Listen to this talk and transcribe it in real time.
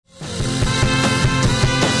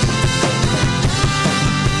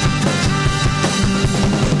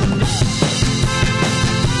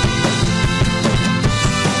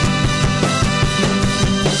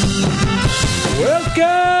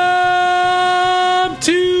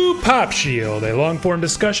Pop Shield, a long-form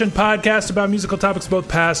discussion podcast about musical topics both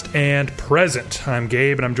past and present. I'm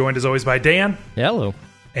Gabe, and I'm joined as always by Dan. Hello.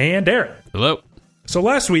 And Darren. Hello. So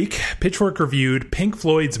last week, Pitchfork reviewed Pink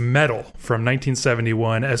Floyd's Metal from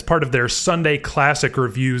 1971 as part of their Sunday Classic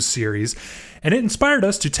Reviews series, and it inspired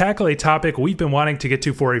us to tackle a topic we've been wanting to get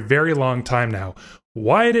to for a very long time now.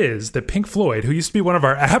 Why it is that Pink Floyd, who used to be one of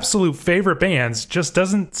our absolute favorite bands, just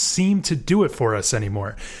doesn't seem to do it for us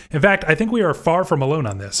anymore. In fact, I think we are far from alone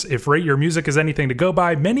on this. If Rate Your Music is anything to go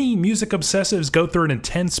by, many music obsessives go through an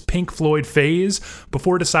intense Pink Floyd phase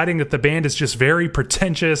before deciding that the band is just very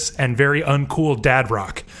pretentious and very uncool dad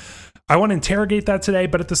rock. I want to interrogate that today,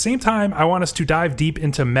 but at the same time, I want us to dive deep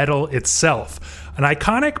into Metal itself. An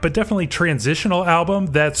iconic but definitely transitional album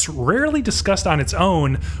that's rarely discussed on its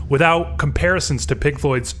own without comparisons to Pink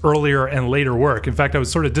Floyd's earlier and later work. In fact, I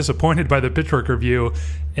was sort of disappointed by the Pitchfork review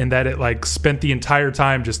in that it spent the entire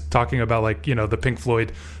time just talking about the Pink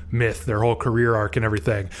Floyd myth, their whole career arc and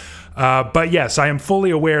everything. But yes, I am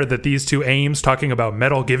fully aware that these two aims, talking about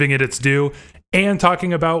Metal, giving it its due, and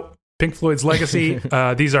talking about Pink Floyd's legacy,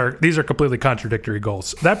 these are completely contradictory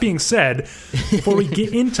goals. That being said, before we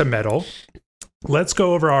get into Metal, let's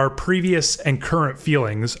go over our previous and current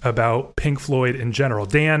feelings about Pink Floyd in general.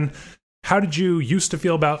 Dan, how did you used to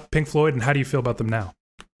feel about Pink Floyd, and how do you feel about them now?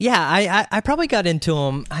 Yeah, I probably got into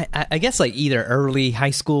them, I guess, either early high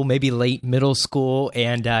school, maybe late middle school,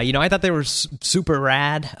 and I thought they were super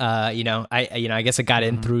rad. I guess I got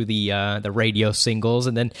in through the radio singles,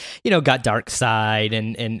 and then got Dark Side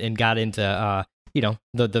and got into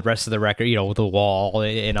the rest of the record, The Wall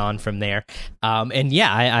and on from there.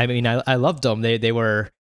 I loved them. They were.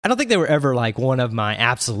 I don't think they were ever one of my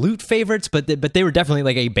absolute favorites, but they were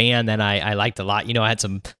definitely a band that I liked a lot. I had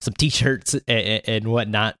some T-shirts and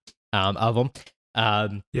whatnot of them.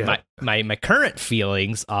 My current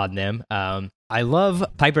feelings on them. I love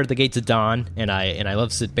Piper at the Gates of Dawn, and I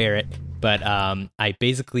love Syd Barrett, but I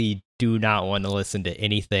basically do not want to listen to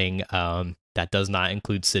anything that does not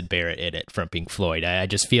include Syd Barrett in it from Pink Floyd. I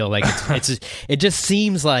just feel like it just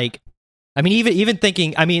seems like. I mean, even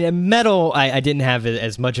thinking, Metal, I didn't have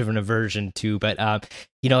as much of an aversion to, but,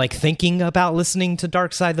 thinking about listening to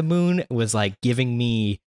Dark Side of the Moon was, giving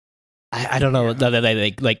me, I don't know,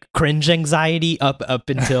 cringe anxiety up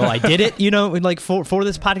until I did it, for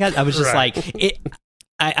this podcast. I was just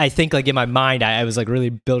I think, in my mind, I was,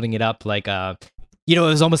 really building it up, it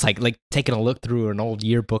was almost like taking a look through an old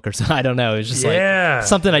yearbook or something. I don't know. It was just,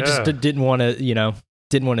 something I just didn't want to,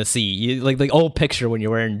 didn't want to see, like the old picture when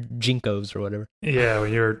you're wearing Jinkos or whatever. Yeah,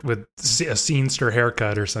 when you're with a scenester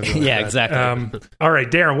haircut or something. Yeah, that. Exactly. All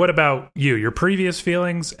right, Darren, what about you? Your previous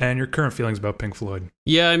feelings and your current feelings about Pink Floyd?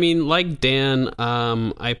 Yeah, like Dan,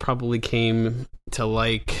 I probably came to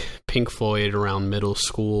like Pink Floyd around middle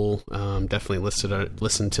school. Definitely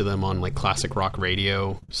listened to them on classic rock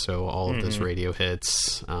radio. So all of those radio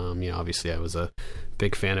hits. Obviously I was a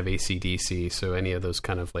big fan of AC/DC, so any of those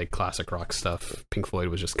kind of classic rock stuff, Pink Floyd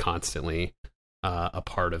was just constantly a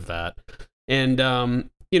part of that. And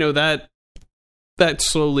that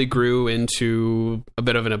slowly grew into a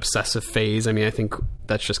bit of an obsessive phase. I think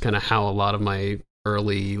that's just kind of how a lot of my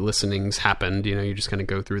early listenings happened. You just kind of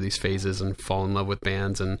go through these phases and fall in love with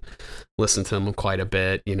bands and listen to them quite a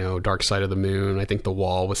bit. Dark Side of the Moon, I think The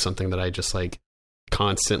Wall was something that I just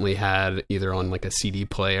constantly had either on a CD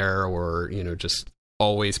player or just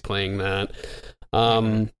always playing that.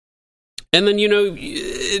 And then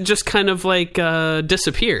it just kind of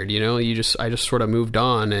disappeared. I just sort of moved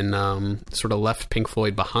on and sort of left Pink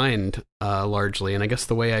Floyd behind largely. And I guess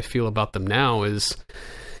the way I feel about them now is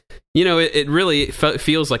it really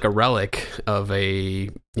feels like a relic of a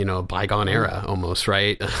bygone era almost,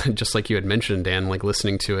 right? Just like you had mentioned, Dan,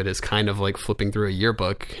 listening to it is kind of like flipping through a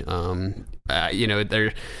yearbook.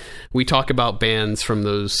 We talk about bands from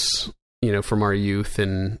those from our youth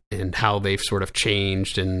and how they've sort of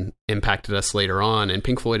changed and impacted us later on. And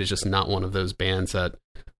Pink Floyd is just not one of those bands that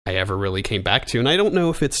I ever really came back to. And I don't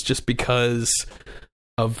know if it's just because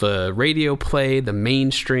of the radio play, the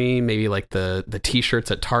mainstream, maybe the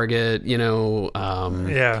T-shirts at Target,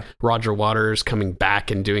 Roger Waters coming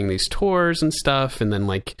back and doing these tours and stuff. And then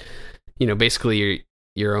basically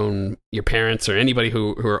your parents or anybody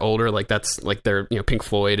who are older, that's their, Pink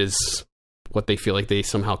Floyd is what they feel like they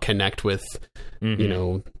somehow connect with,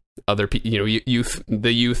 other people,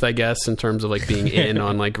 youth, I guess, in terms of being in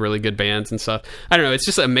on really good bands and stuff. I don't know. It's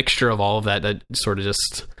just a mixture of all of that sort of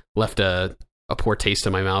just left a poor taste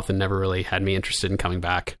in my mouth and never really had me interested in coming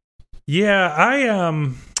back. Yeah,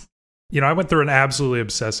 I went through an absolutely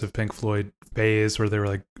obsessive Pink Floyd phase where they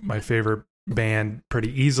were my favorite band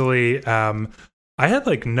pretty easily. I had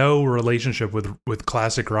like no relationship with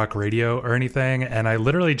classic rock radio or anything, and I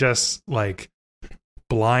literally just like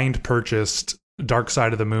blind purchased Dark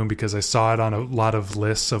Side of the Moon because I saw it on a lot of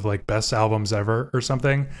lists of like best albums ever or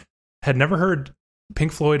something. Had never heard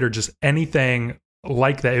Pink Floyd or just anything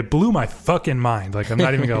like that. It blew my fucking mind. Like, I'm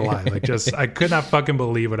not even gonna lie. Like, just I could not fucking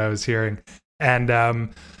believe what I was hearing. And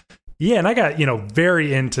yeah, and I got,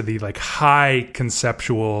 very into the like high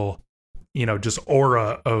conceptual, just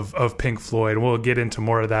aura of Pink Floyd. We'll get into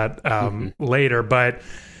more of that later. But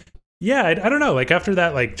yeah, I don't know. Like after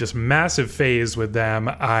that, like just massive phase with them,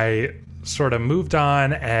 I sort of moved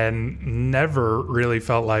on and never really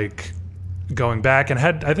felt like going back, and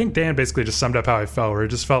I think Dan basically just summed up how I felt, where it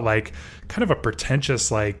just felt like kind of a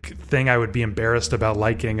pretentious like thing I would be embarrassed about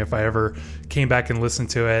liking if I ever came back and listened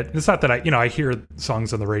to it. It's not that I hear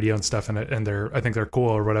songs on the radio and stuff, and I think they're cool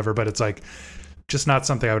or whatever, but it's like just not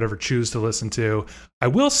something I would ever choose to listen to. I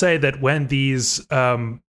will say that when these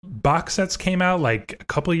box sets came out like a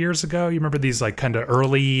couple years ago, you remember these like kind of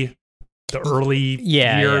early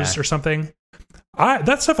years or something?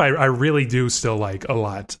 That stuff I really do still like a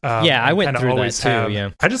lot. I went through that too. Yeah,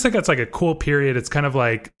 I just think that's like a cool period. It's kind of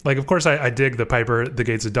like of course I dig the Piper, the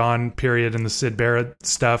Gates of Dawn period and the Syd Barrett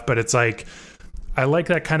stuff, but it's like I like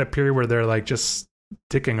that kind of period where they're like just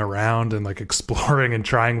dicking around and like exploring and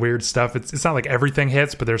trying weird stuff. It's not like everything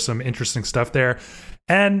hits, but there's some interesting stuff there.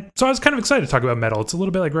 And so I was kind of excited to talk about metal. It's a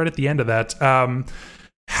little bit like right at the end of that.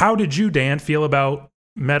 How did you, Dan, feel about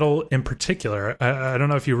metal in particular? I don't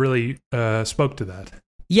know if you really spoke to that.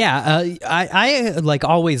 Yeah, I like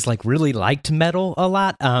always like really liked metal a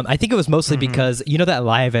lot. I think it was mostly because that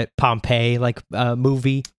Live at Pompeii like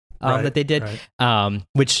movie that they did,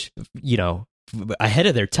 which ahead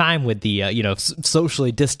of their time with the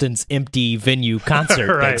socially distanced empty venue concert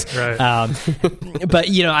right. But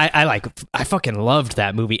I fucking loved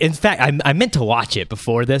that movie. In fact, I meant to watch it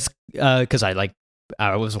before this because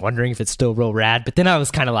I was wondering if it's still real rad, but then I was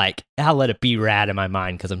kind of like, I'll let it be rad in my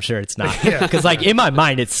mind because I'm sure it's not. Because like in my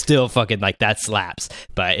mind, it's still fucking like that slaps,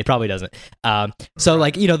 but it probably doesn't. So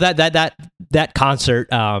like that concert,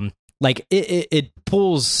 like it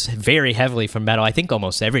pulls very heavily from metal. I think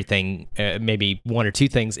almost everything, maybe one or two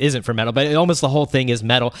things isn't for metal, but almost the whole thing is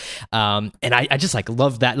metal. And I just like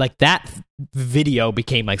love that. Like that video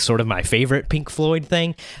became like sort of my favorite Pink Floyd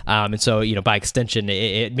thing. And so, by extension,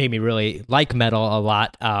 it made me really like metal a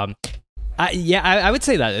lot. I would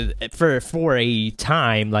say that for a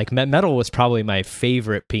time, like metal was probably my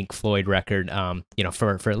favorite Pink Floyd record,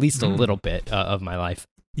 for at least a little bit of my life.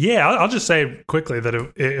 Yeah, I'll just say quickly that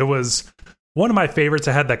it was one of my favorites.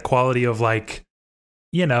 It had that quality of like,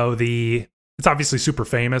 it's obviously super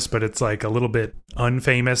famous, but it's like a little bit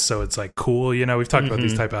unfamous, so it's like cool. We've talked about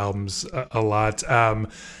these type of albums a lot,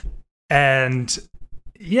 and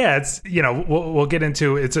yeah, it's we'll get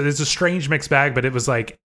into it's a strange mixed bag, but it was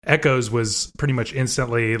like Echoes was pretty much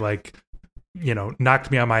instantly like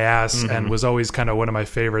knocked me on my ass and was always kind of one of my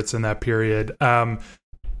favorites in that period.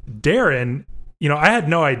 Darren. I had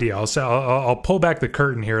no idea. I'll pull back the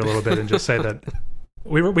curtain here a little bit and just say that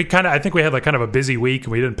I think we had like kind of a busy week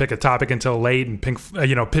and we didn't pick a topic until late, and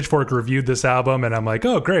Pitchfork reviewed this album and I'm like,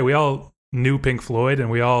 oh great, we all knew Pink Floyd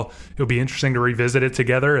and it'll be interesting to revisit it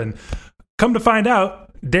together. And come to find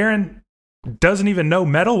out, Darren doesn't even know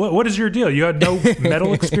metal. What is your deal? You had no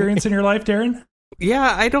metal experience in your life, Darren?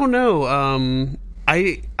 Yeah, I don't know.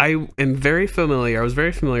 I am very familiar. I was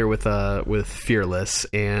very familiar with Fearless,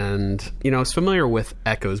 and I was familiar with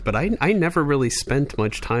Echoes, but I never really spent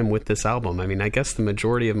much time with this album. I mean, I guess the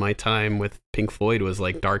majority of my time with Pink Floyd was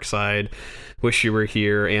like Dark Side, Wish You Were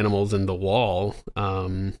Here, Animals, and The Wall.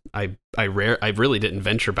 I really didn't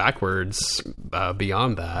venture backwards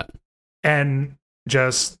beyond that. And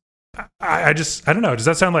I don't know. Does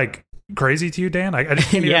that sound like crazy to you, Dan? I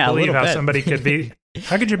just can't even believe how somebody could be.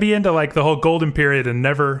 How could you be into like the whole golden period and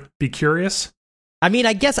never be curious? I mean,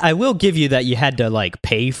 I guess I will give you that you had to like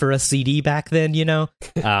pay for a CD back then,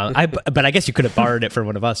 but I guess you could have borrowed it from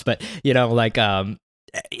one of us. But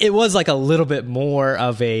it was like a little bit more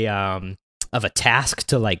of a task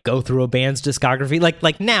to like go through a band's discography.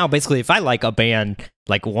 Like now, basically, if I like a band,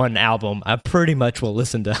 like one album, I pretty much will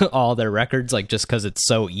listen to all their records, like just because it's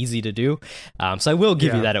so easy to do. So I will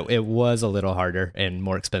give you that it was a little harder and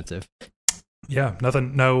more expensive. Yeah,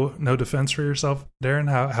 nothing. No defense for yourself, Darren.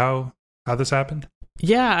 How this happened?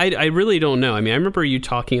 Yeah, I really don't know. I mean, I remember you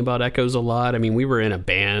talking about Echoes a lot. I mean, we were in a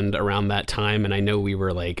band around that time, and I know we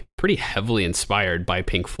were like pretty heavily inspired by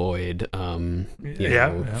Pink Floyd.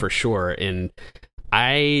 For sure. And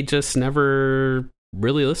I just never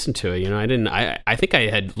really listened to it. I think I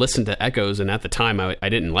had listened to Echoes, and at the time I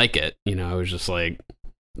didn't like it. I was just like,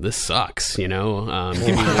 this sucks, give me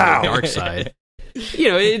the Dark Side.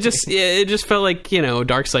 It just felt like,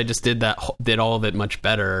 Dark Side just did all of it much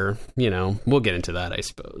better. We'll get into that, I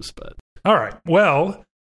suppose. But all right. Well,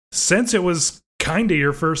 since it was kind of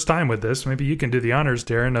your first time with this, maybe you can do the honors,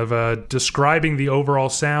 Darren, of describing the overall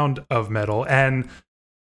sound of metal. And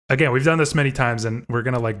again, we've done this many times, and we're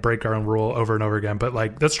gonna like break our own rule over and over again. But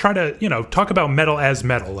like, let's try to talk about metal as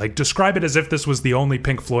metal. Like, describe it as if this was the only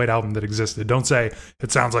Pink Floyd album that existed. Don't say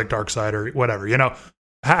it sounds like Dark Side or whatever.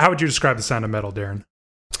 How would you describe the sound of metal, Darren?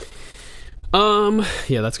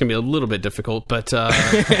 Yeah, that's gonna be a little bit difficult, but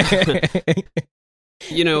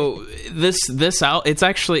this out. It's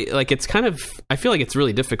actually like it's kind of. I feel like it's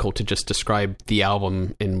really difficult to just describe the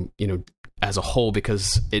album in as a whole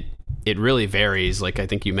because it really varies. Like I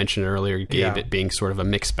think you mentioned earlier, Gabe, it being sort of a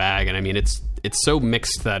mixed bag, and I mean it's so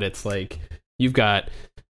mixed that it's like you've got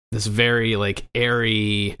this very like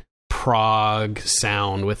airy prog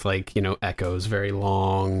sound with like echoes, very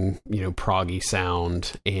long proggy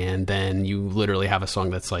sound, and then you literally have a song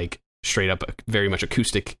that's like straight up very much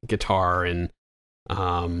acoustic guitar and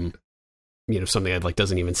something that like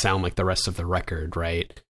doesn't even sound like the rest of the record,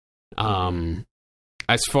 right?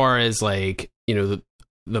 As far as like the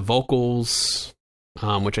vocals,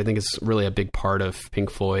 which I think is really a big part of Pink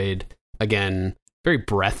Floyd, again, very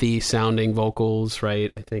breathy sounding vocals,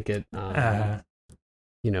 right? I think it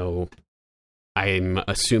I'm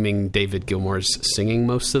assuming David Gilmour's singing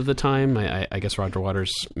most of the time. I guess Roger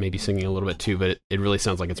Waters may be singing a little bit too, but it really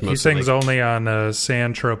sounds like it's mostly. He sings only on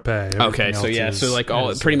Saint Tropez. Okay, so like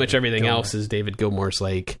pretty much everything else is David Gilmour's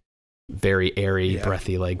like very airy,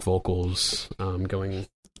 breathy like vocals going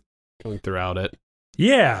throughout it.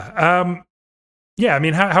 Yeah, I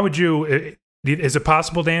mean, how would you? Is it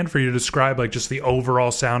possible, Dan, for you to describe like just the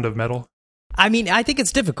overall sound of metal? I mean, I think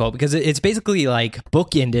it's difficult because it's basically like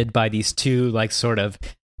bookended by these two like sort of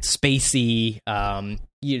spacey,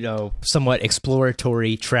 somewhat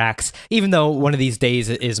exploratory tracks. Even though one of these days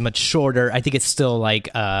is much shorter, I think it's still like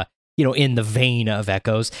in the vein of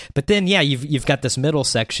Echoes. But then you've got this middle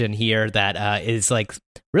section here that is like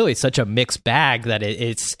really such a mixed bag that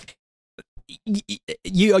it's.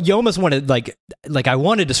 You almost want to like I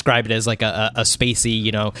want to describe it as like a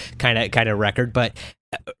spacey kind of record, but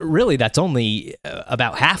really that's only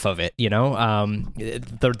about half of it.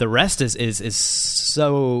 The rest is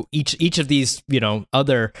so each of these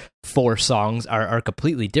other four songs are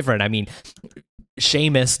completely different. I mean,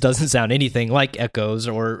 Seamus doesn't sound anything like Echoes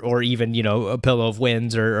or even A Pillow of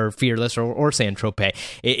Winds or Fearless or Saint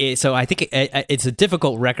Tropez. So I think it's a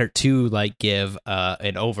difficult record to like give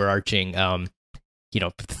an overarching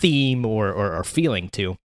theme or feeling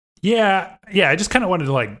to. Yeah. I just kind of wanted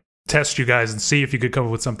to like test you guys and see if you could come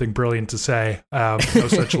up with something brilliant to say. No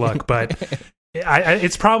such luck, but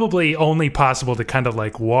it's probably only possible to kind of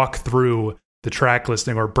like walk through the track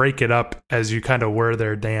listing or break it up as you kind of were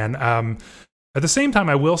there, Dan. At the same time,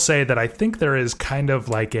 I will say that I think there is kind of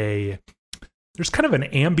like there's kind of an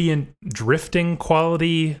ambient drifting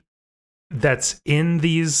quality that's in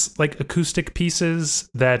these like acoustic pieces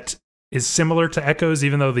that is similar to Echoes,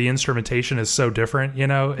 even though the instrumentation is so different.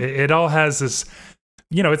 It all has this,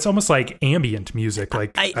 it's almost like ambient music.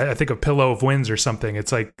 Like I think of Pillow of Winds or something.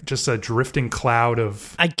 It's like just a drifting cloud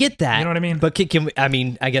of. I get that. You know what I mean? But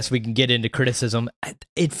I guess we can get into criticism.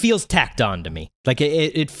 It feels tacked on to me. Like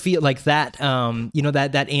it feel like that.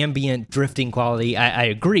 That ambient drifting quality. I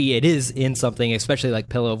agree. It is in something, especially like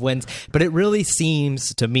Pillow of Winds. But it really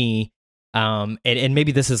seems to me. And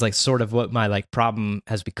maybe this is like sort of what my like problem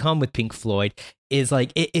has become with Pink Floyd is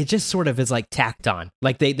like it just sort of is like tacked on.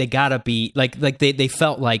 Like they gotta be like they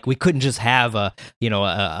felt like we couldn't just have a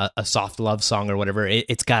soft love song or whatever.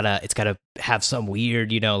 It's gotta have some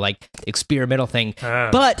weird like experimental thing.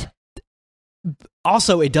 But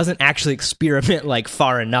also it doesn't actually experiment like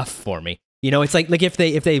far enough for me. It's like if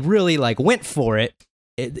they really like went for it.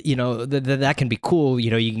 That can be cool.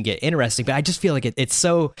 You can get interesting, but I just feel like it's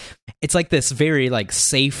like this very like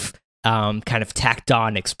safe kind of tacked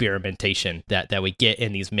on experimentation that we get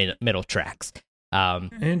in these middle tracks.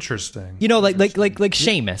 Interesting. Like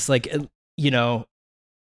Seamus, like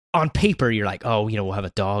on paper you're like, oh, we'll have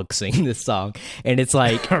a dog sing this song, and it's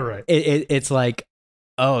like, right. It's like,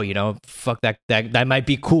 oh, fuck that might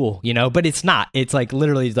be cool, but it's not. It's like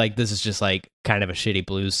literally like this is just like kind of a shitty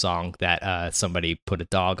blues song that somebody put a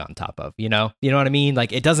dog on top of, you know what I mean?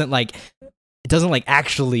 Like it doesn't like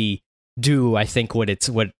actually do, I think,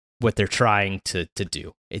 what they're trying to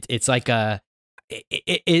do. It's like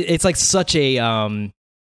it's like such a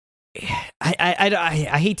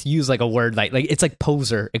I hate to use like a word like it's like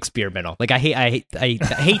poser experimental. Like I hate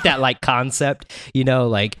that like concept,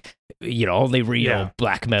 like only real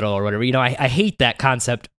black metal or whatever. I hate that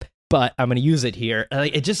concept, but I'm gonna use it here.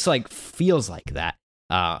 It just like feels like that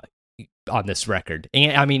on this record,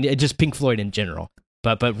 and I mean it just Pink Floyd in general.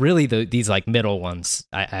 But really these like middle ones,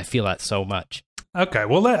 I feel that so much. Okay,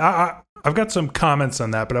 well I've got some comments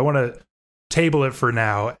on that, but I want to table it for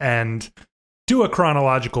now and do a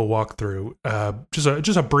chronological walkthrough,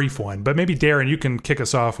 just a brief one. But maybe Darren, you can kick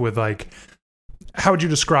us off with like, how would you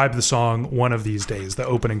describe the song "One of These Days," the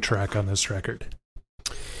opening track on this record?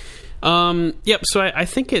 Yep. So I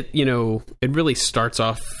think it really starts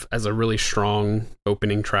off as a really strong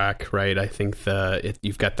opening track, right? I think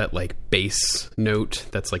you've got that like bass note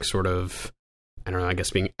that's like sort of, I don't know, I guess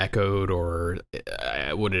being echoed, or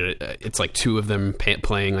it's like two of them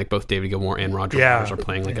playing, like both David Gilmour and Roger Waters are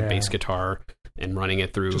playing like a bass guitar and running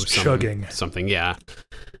it through chugging something. Yeah.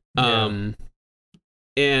 And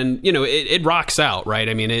it rocks out, right?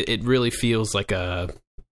 I mean, it really feels like a,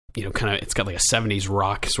 kind of, it's got like a 70s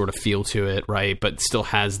rock sort of feel to it, right? But still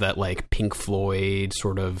has that like Pink Floyd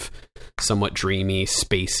sort of somewhat dreamy,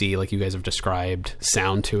 spacey, like you guys have described,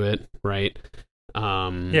 sound to it, right?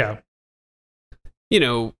 As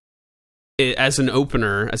an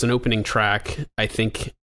opening track, I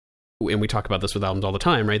think, and we talk about this with albums all the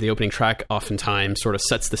time, right? The opening track oftentimes sort of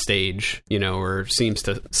sets the stage, or seems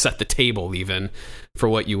to set the table even for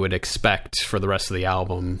what you would expect for the rest of the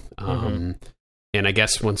album. And I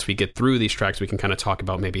guess once we get through these tracks, we can kind of talk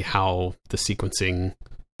about maybe how the sequencing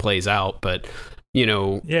plays out. But,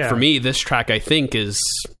 for me, this track, I think, is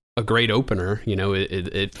a great opener.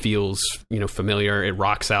 It feels, familiar. It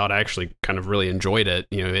rocks out. I actually kind of really enjoyed it,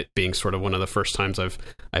 it being sort of one of the first times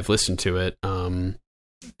I've listened to it.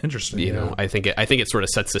 Interesting. I think it sort of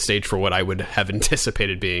sets the stage for what I would have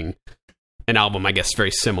anticipated being an album, I guess,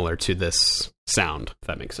 very similar to this sound, if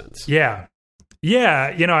that makes sense. Yeah.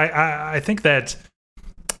 Yeah. I think that,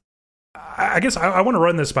 I guess I want to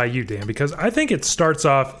run this by you, Dan, because I think it starts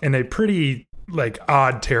off in a pretty like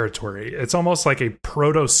odd territory. It's almost like a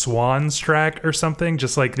proto Swans track or something,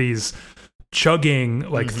 just like these chugging,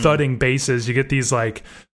 like thudding basses. You get these like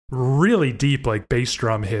really deep like bass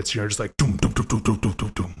drum hits, just like doom doom doom doom doom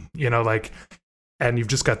doom doom, like, and you've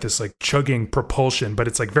just got this like chugging propulsion, but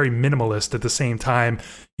it's like very minimalist at the same time.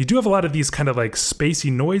 You do have a lot of these kind of like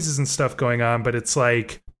spacey noises and stuff going on, but it's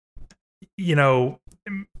like, the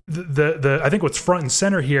I think what's front and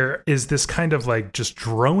center here is this kind of like just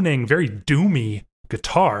droning, very doomy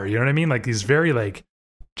guitar. You know what I mean? Like these very like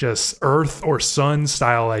just Earth or Sun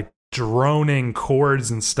style like droning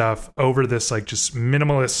chords and stuff over this like just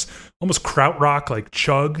minimalist, almost krautrock like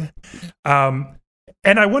chug. And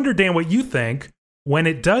I wonder, Dan, what you think when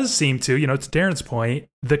it does seem to, to Darren's point,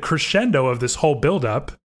 the crescendo of this whole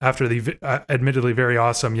buildup after the admittedly very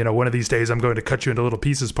awesome, one of these days I'm going to cut you into little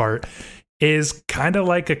pieces part, is kind of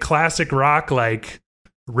like a classic rock, like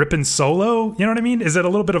ripping solo. You know what I mean? Is it a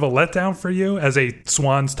little bit of a letdown for you as a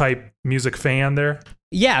Swans type music fan there?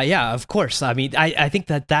 Yeah, of course. I mean, I think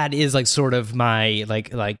that is like sort of my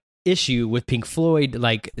like issue with Pink Floyd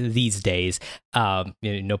like these days.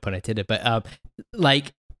 No pun intended, but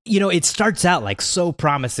it starts out like so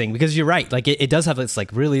promising because you're right. Like it does have this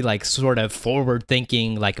like really like sort of forward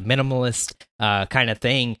thinking, like minimalist kind of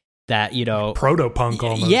thing that, proto-punk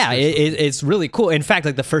almost. Yeah, it's really cool. In fact,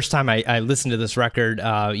 like the first time I listened to this record,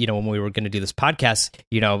 when we were going to do this podcast,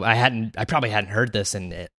 I probably hadn't heard this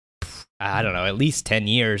in I don't know, at least 10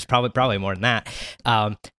 years, probably more than that.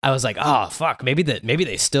 I was like, oh fuck, maybe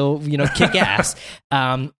they still, kick ass.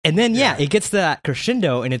 And then it gets to that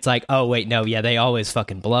crescendo and it's like, oh wait, no, yeah, they always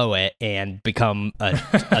fucking blow it and become a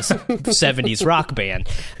 70s rock band.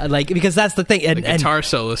 Because that's the thing. And the guitar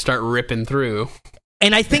solos start ripping through.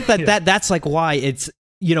 And I think that's like why it's,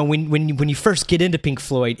 when you first get into Pink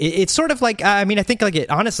Floyd, it's sort of like, I mean, I think like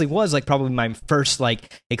it honestly was like probably my first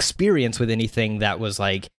like experience with anything that was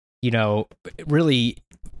like, really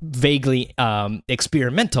vaguely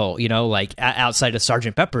experimental, like outside of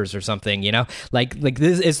Sgt. Pepper's or something, like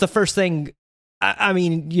this is the first thing. I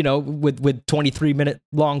mean, with 23-minute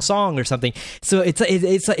long song or something. So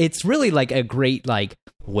it's really like a great like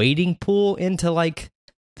wading pool into like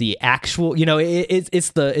the actual,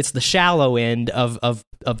 it's the shallow end of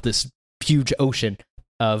this huge ocean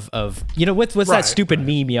of what's right, that stupid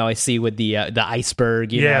meme you always see with the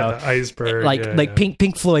iceberg, the iceberg, like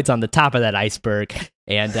Pink Floyd's on the top of that iceberg,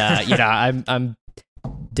 and I'm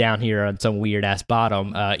down here on some weird ass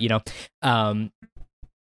bottom,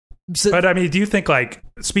 So, but I mean, do you think, like,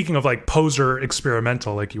 speaking of like poser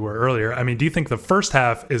experimental, like you were earlier, I mean, do you think the first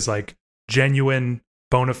half is like genuine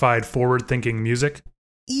bona fide forward thinking music?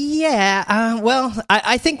 Yeah, well,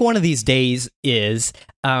 I think one of these days is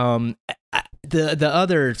the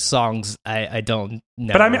other songs I don't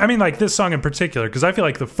know. But I mean like this song in particular, because I feel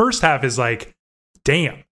like the first half is like,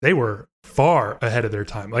 damn, they were far ahead of their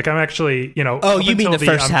time. Like I'm actually, Oh, you mean the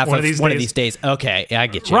first half of one of these days? Okay, yeah, I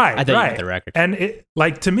get you. Right, I thought right. you meant the record. And it,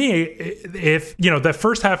 like to me, if the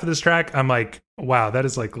first half of this track, I'm like, wow, that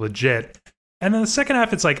is like legit. And then the second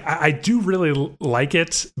half, it's like I do really like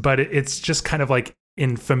it, but it's just kind of like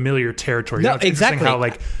in familiar territory. No, it's exactly. How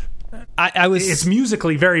like I was. It's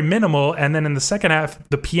musically very minimal, and then in the second half,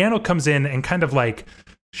 the piano comes in and kind of like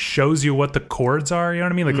shows you what the chords are. You know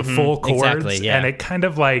what I mean? Like the full chords, exactly, yeah. And it kind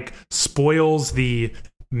of like spoils the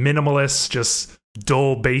minimalist, just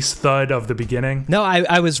dull bass thud of the beginning. No,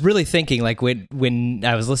 I was really thinking like when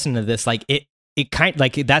I was listening to this, like it kind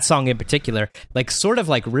like that song in particular, like sort of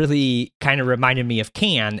like really kind of reminded me of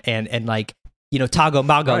Can and like Tago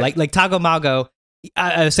Mago, Right. like Tago Mago.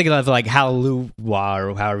 I was thinking of like Hallelujah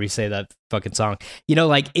or however you say that fucking song.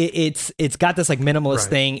 Like it's got this like minimalist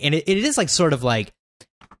thing, and it is like sort of like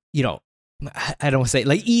I don't want to say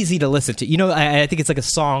like easy to listen to. I think it's like a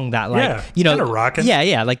song that like kinda rockin'.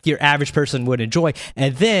 yeah, like your average person would enjoy,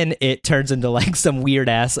 and then it turns into like some weird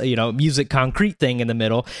ass music concrete thing in the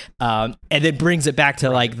middle, and then brings it back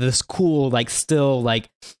to like this cool like still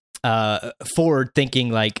like forward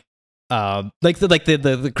thinking like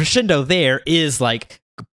the crescendo there is like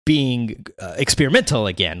being experimental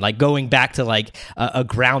again, like going back to like a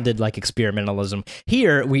grounded like experimentalism.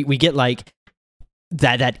 Here we get like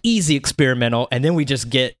that easy experimental, and then we just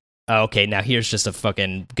get okay, now here's just a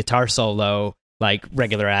fucking guitar solo like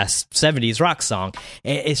regular ass 70s rock song.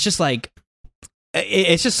 It's just like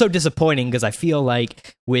it's just so disappointing because I feel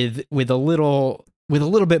like with a little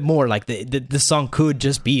bit more, like the song could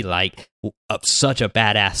just be like such a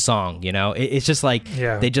badass song, It's just like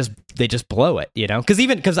they just blow it,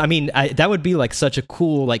 because I mean that would be like such a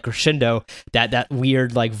cool like crescendo, that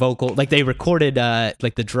weird like vocal, like they recorded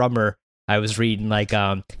like the drummer I was reading like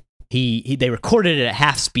they recorded it at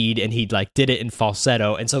half speed and he like did it in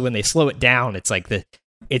falsetto, and so when they slow it down, it's like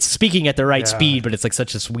it's speaking at the right speed, but it's like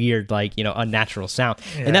such this weird, like, unnatural sound.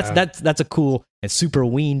 Yeah. And that's a cool and super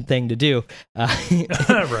ween thing to do.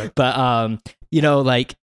 Right. But,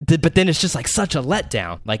 like, but then it's just like such a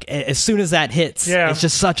letdown. Like as soon as that hits, it's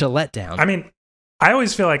just such a letdown. I mean, I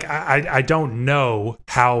always feel like I don't know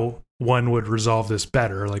how one would resolve this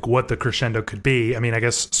better, like what the crescendo could be. I mean, I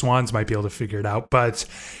guess Swans might be able to figure it out, but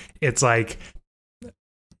it's like,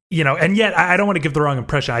 and yet I don't want to give the wrong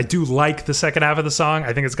impression. I do like the second half of the song.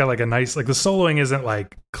 I think it's got like a nice, like the soloing isn't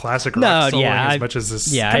like classic rock soloing as much as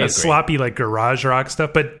this kind of sloppy like garage rock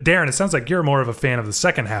stuff. But Darren, it sounds like you're more of a fan of the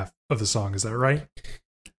second half of the song. Is that right?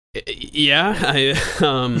 Yeah,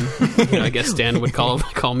 I guess Dan would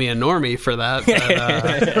call me a normie for that.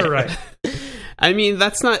 But, right. I mean,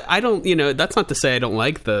 that's not to say I don't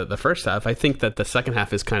like the first half. I think that the second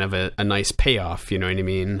half is kind of a nice payoff, you know what I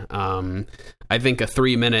mean? I think a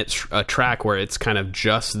 3-minute track where it's kind of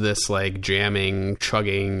just this like jamming,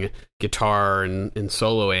 chugging guitar and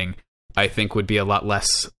soloing, I think would be a lot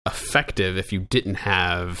less effective if you didn't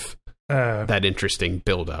have that interesting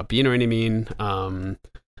build up, you know what I mean?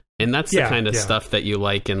 And that's the kind of stuff that you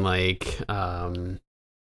like in like,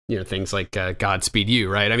 things like Godspeed You,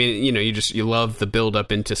 right? I mean, you love the build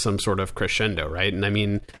up into some sort of crescendo, right? And I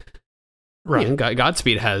mean, right.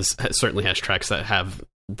 Godspeed certainly has tracks that have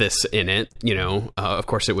this in it, of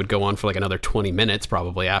course it would go on for like another 20 minutes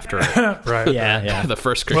probably after right. The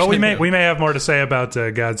first crescendo. Well, we may have more to say about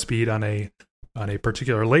Godspeed on a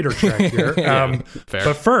particular later track here.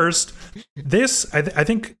 But first, this I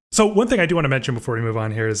think so. One thing I do want to mention before we move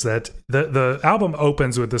on here is that the album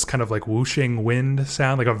opens with this kind of like whooshing wind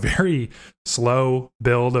sound, like a very slow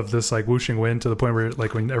build of this like whooshing wind to the point where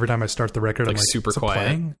like every time I start the record, like, I'm like super quiet.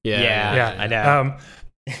 Playing? Yeah, I know.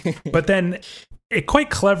 But then it quite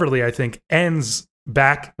cleverly, I think, ends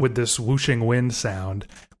back with this whooshing wind sound,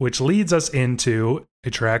 which leads us into a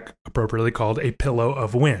track appropriately called A Pillow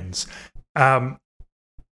of Winds. I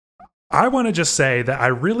want to just say that I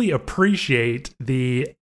really appreciate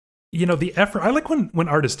the effort. I like when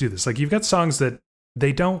artists do this. Like you've got songs that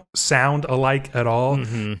they don't sound alike at all,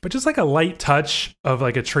 but just like a light touch of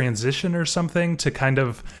like a transition or something to kind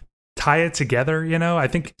of tie it together, I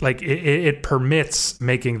think like it permits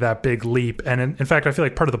making that big leap. And in fact, I feel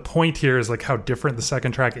like part of the point here is like how different the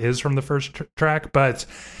second track is from the first track, but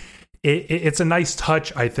it's a nice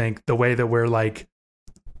touch, I think, the way that we're like,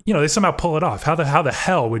 they somehow pull it off. How the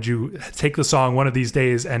hell would you take the song one of these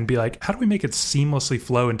days and be like, how do we make it seamlessly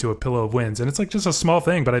flow into A Pillow of Winds? And it's like just a small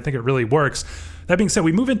thing, but I think it really works. That being said,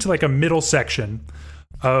 we move into like a middle section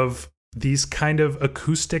of these kind of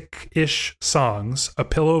acoustic-ish songs: A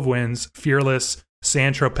Pillow of Winds, Fearless,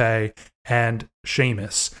 Saint-Tropez, and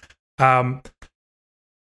Seamus.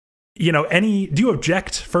 You know, do you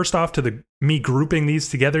object first off to me grouping these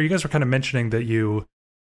together? You guys were kind of mentioning that you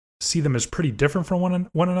see them as pretty different from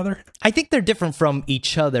one another. I think they're different from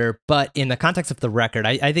each other, but in the context of the record,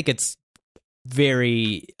 I think it's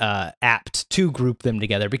very apt to group them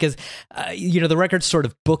together because, you know, the record's sort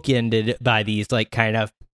of bookended by these like kind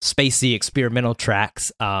of spacey experimental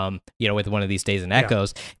tracks, you know, with One of These Days and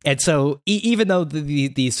Echoes. And so even though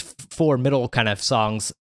these four middle kind of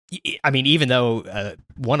songs, I mean, even though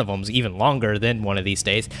one of them's even longer than One of These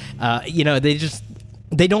Days, you know,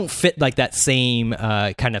 they don't fit like that same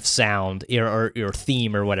kind of sound or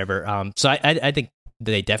theme or whatever. So I think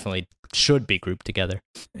they definitely should be grouped together.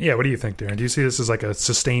 Yeah, what do you think, Darren? Do you see this as like a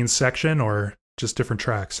sustained section or just different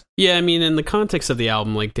tracks? Yeah, I mean, in the context of the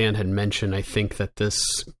album, like Dan had mentioned, I think that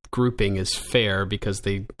this grouping is fair because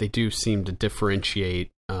they do seem to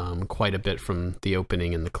differentiate quite a bit from the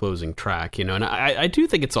opening and the closing track, you know. And I do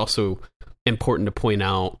think it's also important to point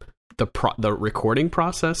out the recording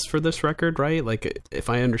process for this record, right? Like, if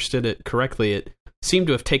I understood it correctly, it seemed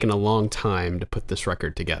to have taken a long time to put this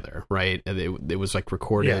record together, right? It was like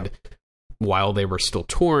recorded while they were still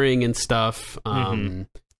touring and stuff. And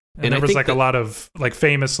there was like a lot of, like,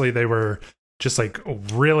 famously they were just like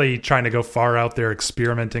really trying to go far out there,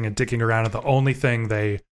 experimenting and dicking around, and the only thing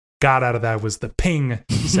they got out of that was the ping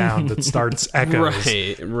sound that starts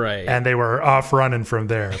Echoes. Right. And they were off running from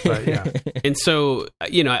there. But yeah. And so,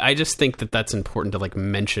 you know, I just think that that's important to like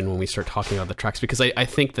mention when we start talking about the tracks, because I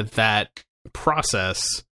think that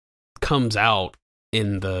process comes out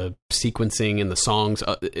in the sequencing and the songs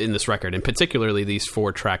in this record, and particularly these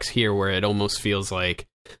four tracks here, where it almost feels like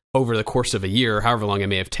over the course of a year, however long it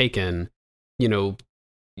may have taken, you know,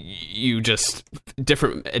 you just at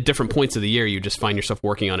different points of the year, you just find yourself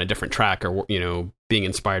working on a different track, or, you know, being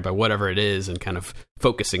inspired by whatever it is and kind of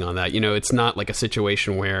focusing on that. You know, it's not like a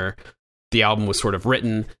situation where the album was sort of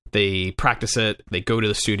written, they practice it, they go to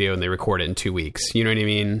the studio and they record it in 2 weeks. You know what I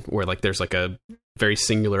mean? Where like there's like a very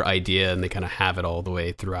singular idea and they kind of have it all the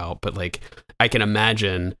way throughout. But like, I can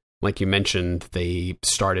imagine, like you mentioned, they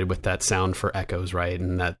started with that sound for Echoes, right?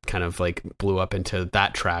 And that kind of like blew up into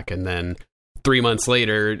that track. And then 3 months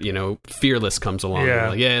later, you know, Fearless comes along. Yeah.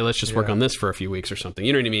 Like, let's just work on this for a few weeks or something.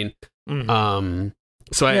 You know what I mean? Mm-hmm.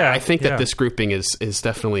 So I think that this grouping is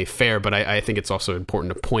definitely fair, but I think it's also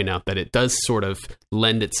important to point out that it does sort of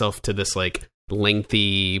lend itself to this like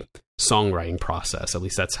lengthy songwriting process. At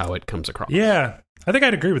least that's how it comes across. Yeah, I think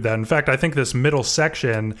I'd agree with that. In fact, I think this middle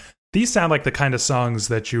section, these sound like the kind of songs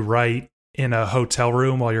that you write in a hotel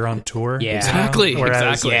room while you're on tour. Yeah, exactly.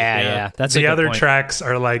 Exactly. Yeah. That's the other point. Tracks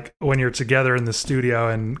are like when you're together in the studio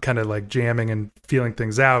and kind of like jamming and feeling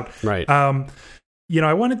things out. Right. You know,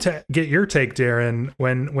 I wanted to get your take, Darren,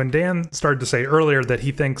 when Dan started to say earlier that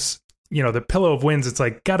he thinks, you know, the Pillow of Winds, it's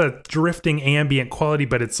like got a drifting ambient quality,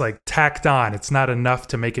 but it's like tacked on. It's not enough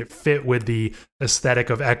to make it fit with the aesthetic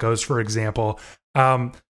of Echoes, for example.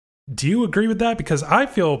 Do you agree with that? Because I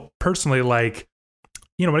feel personally like,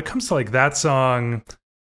 you know, when it comes to like that song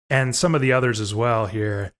and some of the others as well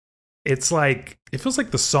here, it's like, it feels like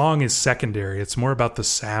the song is secondary. It's more about the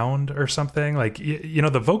sound or something. Like, you know,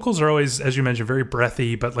 the vocals are always, as you mentioned, very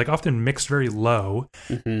breathy, but like often mixed very low.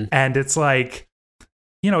 Mm-hmm. And it's like,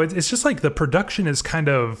 you know, it's just like the production is kind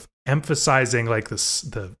of emphasizing like the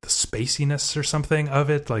spaciness or something of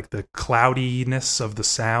it, like the cloudiness of the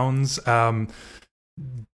sounds.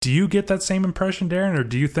 Do you get that same impression, Darren, or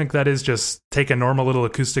do you think that is just take a normal little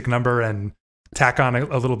acoustic number and tack on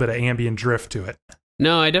a little bit of ambient drift to it?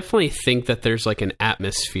 No, I definitely think that there's like an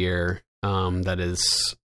atmosphere that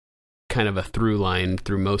is kind of a through line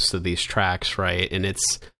through most of these tracks, right? And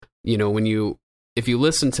it's, you know, if you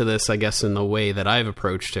listen to this, I guess in the way that I've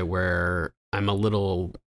approached it, where I'm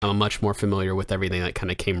much more familiar with everything that kind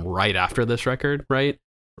of came right after this record, right?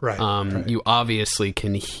 Right. You obviously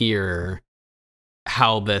can hear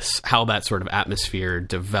how that sort of atmosphere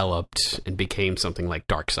developed and became something like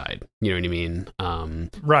Dark Side. You know what I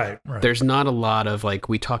mean? Right. There's not a lot of, like,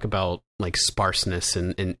 we talk about like sparseness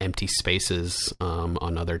and empty spaces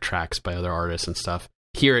on other tracks by other artists and stuff.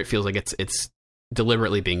 Here it feels like it's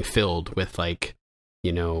deliberately being filled with, like,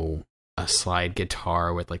 you know, a slide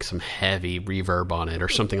guitar with like some heavy reverb on it or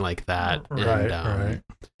something like that. Right.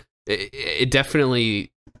 It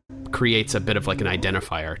definitely creates a bit of like an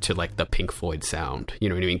identifier to like the Pink Floyd sound. You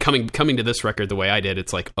know what I mean? Coming to this record the way I did,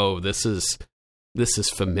 it's like, oh, this is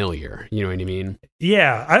familiar. You know what I mean?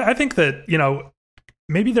 Yeah, I think that, you know,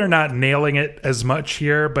 maybe they're not nailing it as much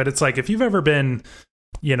here, but it's like if you've ever been,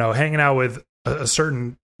 you know, hanging out with a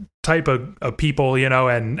certain type of people,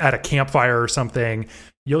 and at a campfire or something,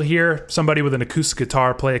 you'll hear somebody with an acoustic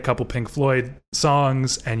guitar play a couple Pink Floyd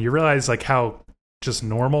songs, and you realize like how just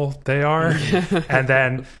normal they are. And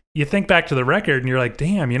then you think back to the record and you're like,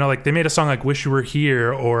 damn, like they made a song like Wish You Were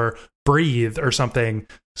Here or Breathe or something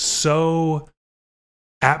so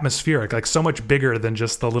atmospheric, like so much bigger than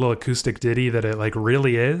just the little acoustic ditty that it like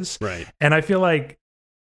really is. Right. And I feel like,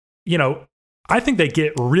 I think they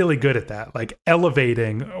get really good at that, like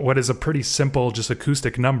elevating what is a pretty simple, just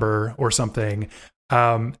acoustic number or something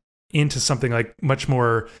into something like much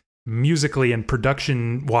more musically and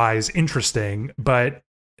production wise interesting. But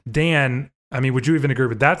Dan, I mean, would you even agree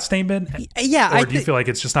with that statement? Yeah. Or do you feel like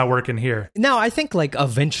it's just not working here? No, I think like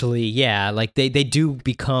eventually, yeah, like they do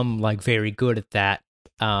become like very good at that.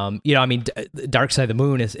 I mean, Dark Side of the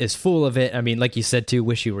Moon is full of it. I mean, like you said too,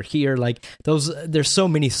 Wish You Were Here. Like there's so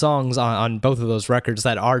many songs on both of those records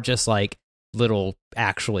that are just like little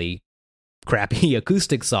actually crappy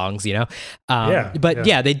acoustic songs, But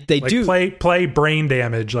yeah, they like do play Brain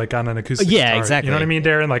Damage like on an acoustic guitar. Exactly. You know what I mean,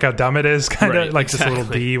 Darren? Like how dumb it is, kind of right, like exactly. just a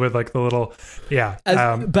little D with like the little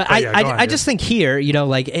I just think here,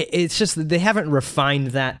 like it's just they haven't refined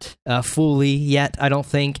that fully yet, I don't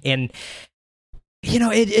think. And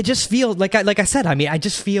it just feels like I said, I mean, I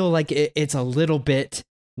just feel like it's a little bit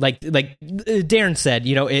like Darren said,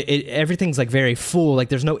 everything's like very full, like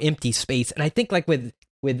there's no empty space. And I think like with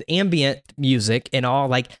ambient music and all,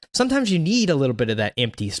 like sometimes you need a little bit of that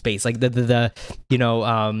empty space, like the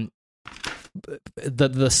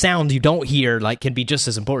sound you don't hear like can be just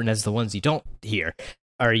as important as the ones you don't hear.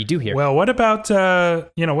 Or you do hear. Well, what about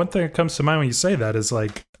one thing that comes to mind when you say that is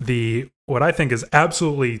like what I think is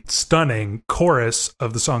absolutely stunning chorus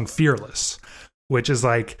of the song Fearless, which is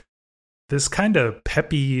like this kind of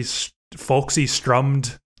peppy, folksy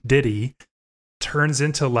strummed ditty turns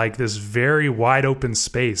into like this very wide open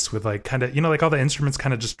space with like kind of, like all the instruments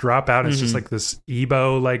kind of just drop out. It's just like this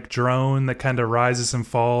EBow like drone that kind of rises and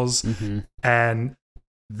falls. And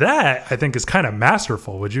that I think is kind of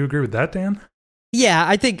masterful. Would you agree with that, Dan? Yeah,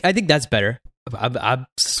 I think that's better. I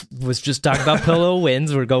was just talking about Pillow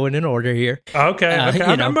Winds. We're going in order here. Okay.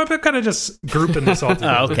 I'm kind of just grouping this all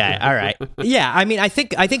together. Okay, all right. Yeah, I mean, I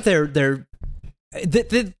think they're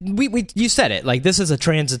you said it. Like this is a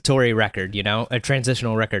transitory record, a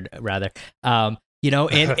transitional record rather. And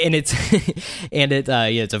it's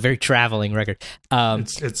it's a very traveling record.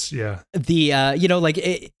 It's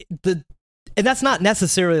and that's not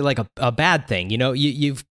necessarily like a bad thing.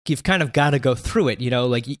 You've kind of got to go through it,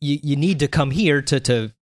 like you need to come here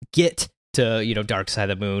to get to, Dark Side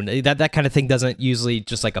of the Moon. That kind of thing doesn't usually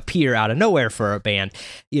just like appear out of nowhere for a band,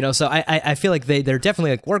 so I feel like they're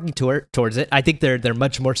definitely like working towards it. I think they're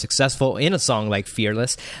much more successful in a song like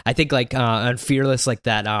Fearless. I think like on Fearless, like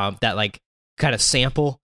that like kind of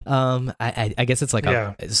sample. I guess it's like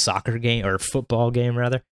a soccer game or football game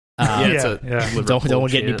rather. Don't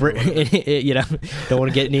want to get any, don't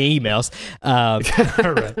want to get any emails.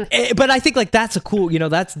 Right. But I think like that's a cool,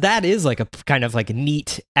 that is like a kind of like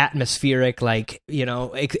neat atmospheric, like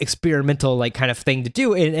experimental like kind of thing to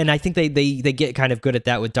do, and I think they get kind of good at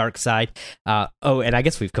that with Dark Side. And I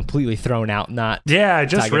guess we've completely thrown out not. Yeah, I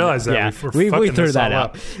just realized that. Yeah, we threw that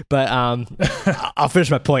out. But I'll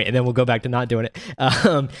finish my point and then we'll go back to not doing it.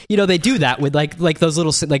 They do that with like those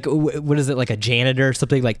little like what is it, like a janitor or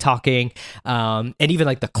something, like talking, and even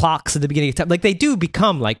like the clocks at the beginning of time, like they do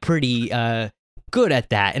become like pretty good at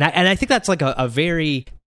that, and I think that's like a very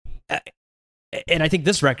and I think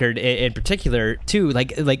this record in particular too,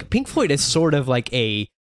 like Pink Floyd is sort of like a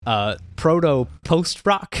proto post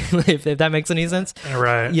rock, if that makes any sense,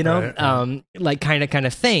 right? Right. Like kind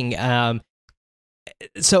of thing.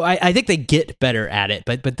 So I think they get better at it,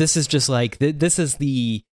 but this is just like this is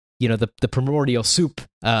the the primordial soup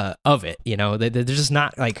of it. They're just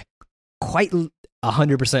not like quite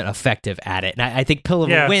 100% effective at it. And I think Pillow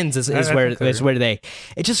Winds is where they,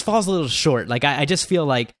 it just falls a little short. Like I just feel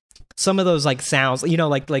like some of those like sounds, like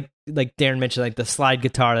Darren mentioned, like the slide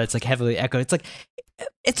guitar that's like heavily echoed. It's like,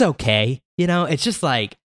 it's okay. It's just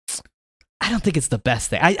like, I don't think it's the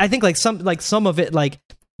best thing. I think like some of it, like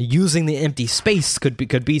using the empty space could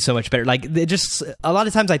be so much better. Like they just, a lot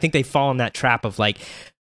of times I think they fall in that trap of like,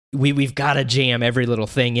 we've got to jam every little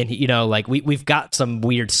thing in, like we've got some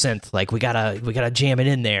weird synth, like we gotta jam it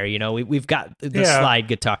in there, we've got the slide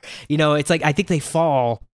guitar, it's like I think they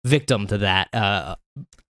fall victim to that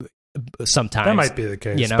sometimes. That might be the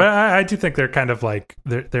case, but I do think they're kind of like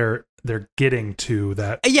they're getting to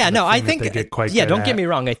that. I think they get quite don't get me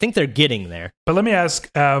wrong, I think they're getting there. But let me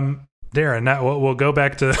ask Darren, now we'll go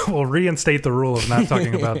back to we'll reinstate the rule of not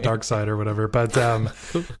talking about Dark Side or whatever, but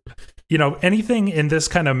anything in this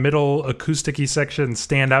kind of middle acoustic-y section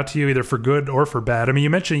stand out to you, either for good or for bad? I mean, you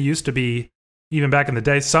mentioned you used to be, even back in the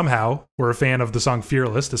day, somehow were a fan of the song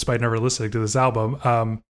Fearless, despite never listening to this album.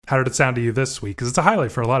 How did it sound to you this week? Because it's a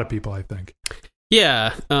highlight for a lot of people, I think.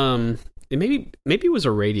 Yeah, maybe it was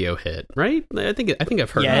a radio hit, right? I think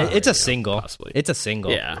I've heard. Yeah, it it's a single. Possibly. It's a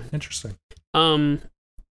single. Yeah, Interesting.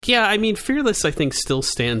 Yeah, I mean, Fearless, I think, still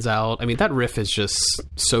stands out. I mean, that riff is just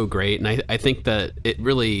so great, and I think that it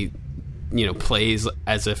really, plays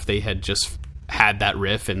as if they had just had that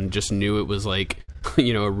riff and just knew it was like,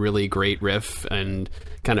 a really great riff and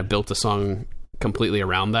kind of built a song completely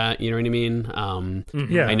around that. You know what I mean?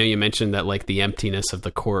 Yeah. I know you mentioned that like the emptiness of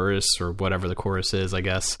the chorus or whatever the chorus is, I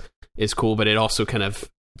guess, is cool, but it also kind of,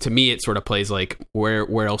 to me, it sort of plays like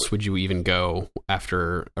where else would you even go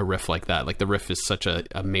after a riff like that? Like the riff is such a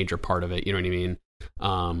major part of it. You know what I mean?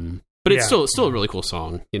 But it's still a really cool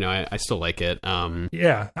song. I still like it.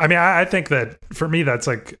 Yeah. I mean, I think that for me, that's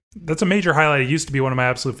a major highlight. It used to be one of my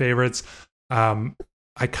absolute favorites.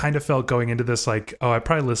 I kind of felt going into this like, I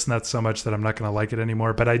probably listened to that so much that I'm not going to like it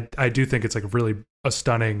anymore. But I do think it's like really a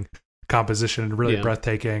stunning composition and really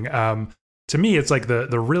breathtaking. To me, it's like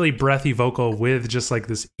the really breathy vocal with just like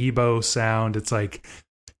this Ebo sound. It's like,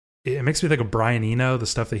 it makes me think of Brian Eno, the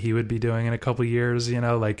stuff that he would be doing in a couple years,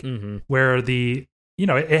 where it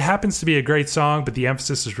happens to be a great song, but the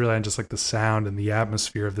emphasis is really on just like the sound and the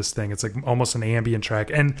atmosphere of this thing. It's like almost an ambient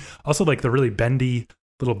track. And also like the really bendy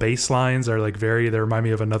little bass lines are like they remind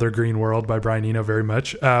me of Another Green World by Brian Eno very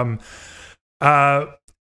much. What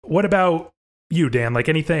about you, Dan? Like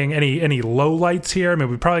any low lights here? I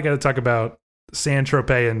mean, we probably got to talk about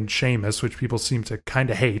Saint-Tropez and Seamus, which people seem to kind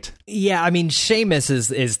of hate. Yeah, I mean, Seamus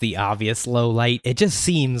is the obvious low light. It just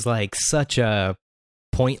seems like such a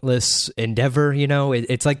pointless endeavor,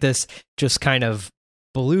 It's like this just kind of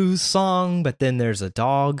blues song, but then there's a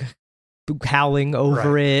dog howling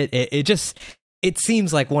over it. It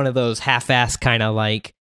seems like one of those half-assed kind of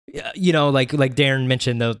like, like Darren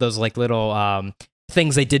mentioned those like little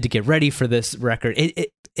things they did to get ready for this record.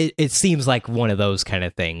 It seems like one of those kind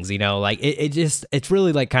of things, like it's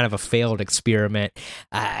really like kind of a failed experiment.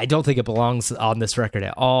 I don't think it belongs on this record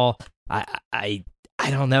at all. I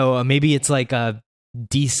don't know. Maybe it's like a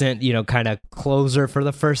decent, kind of closer for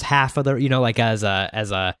the first half of the, like as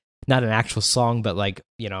a not an actual song, but like,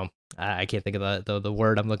 I can't think of the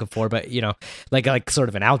word I'm looking for, but like sort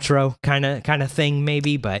of an outro kind of thing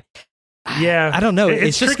maybe. But yeah, I don't know.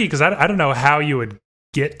 It's tricky because I don't know how you would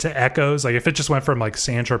get to Echoes. Like if it just went from like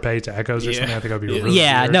Saint-Tropez to Echoes or something, I think that would be really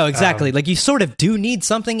weird. No, exactly. Like you sort of do need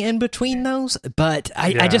something in between those, but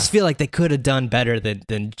I just feel like they could have done better than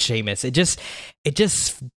Seamus. It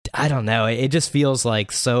just I don't know. It just feels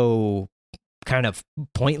like so kind of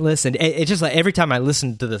pointless, and it just like every time I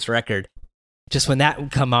listen to this record, just when that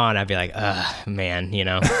would come on, I'd be like, man, 2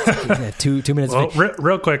 minutes. Well,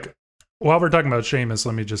 real quick, while we're talking about Seamus,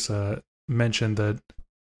 let me just mention that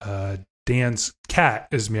Dan's cat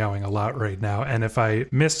is meowing a lot right now, and if I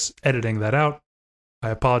miss editing that out, I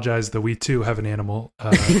apologize. That we too have an animal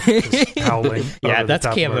just howling. Yeah, over that's the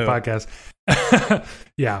top Camus. of our podcast.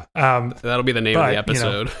 Yeah, that'll be the name of the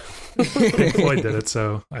episode. Pink Floyd did it,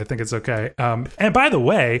 so I think it's okay. And by the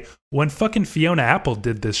way, when fucking Fiona Apple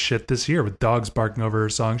did this shit this year with dogs barking over her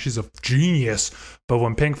song, she's a genius. But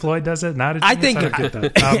when Pink Floyd does it, not a genius. I don't get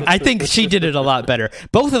that. I think she did it a lot better.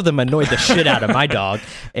 Both of them annoyed the shit out of my dog,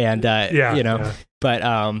 and but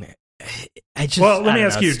I just. Well, let me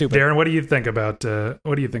ask you, stupid. Darren. What do you think about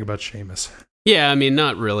Seamus? Yeah, I mean,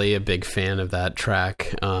 not really a big fan of that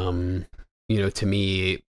track. To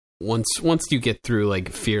me, once you get through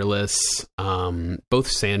like Fearless, both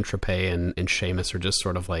Saint-Tropez and Seamus are just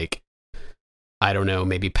sort of like, I don't know,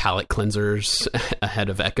 maybe palate cleansers ahead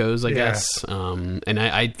of Echoes, I guess. And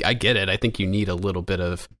I get it. I think you need a little bit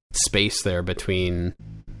of space there between,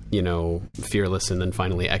 Fearless and then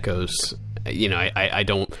finally Echoes.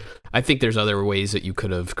 I think there's other ways that you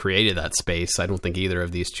could have created that space. I don't think either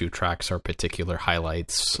of these two tracks are particular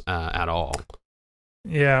highlights at all.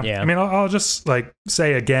 Yeah. I mean, I'll just like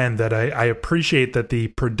say again that I appreciate that the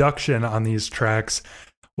production on these tracks,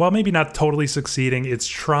 while maybe not totally succeeding, it's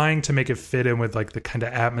trying to make it fit in with like the kind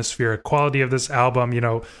of atmospheric quality of this album.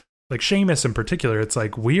 Like Seamus in particular, it's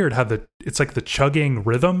like weird how it's like the chugging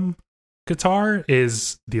rhythm guitar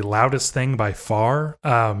is the loudest thing by far.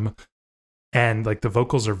 And like the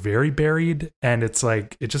vocals are very buried, and it's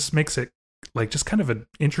like it just makes it like just kind of an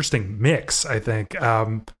interesting mix, I think.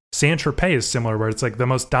 Saint-Tropez is similar, where it's like the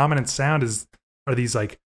most dominant sound are these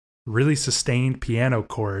like really sustained piano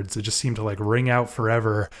chords that just seem to like ring out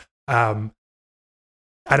forever. I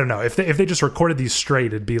don't know if they just recorded these straight,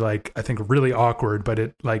 it'd be like, I think, really awkward, but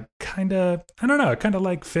it like kind of, I don't know, it kind of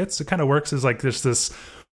like fits. It kind of works as like this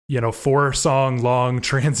 4-song long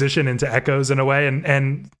transition into Echoes in a way.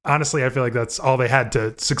 And honestly, I feel like that's all they had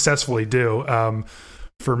to successfully do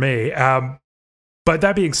for me. But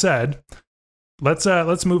that being said,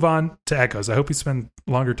 let's move on to Echoes. I hope we spend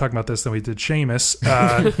longer talking about this than we did Seamus,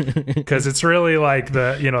 because it's really like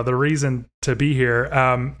the reason to be here.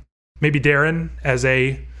 Maybe Darren, as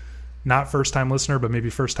a not first time listener, but maybe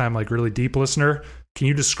first time like really deep listener, can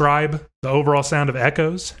you describe the overall sound of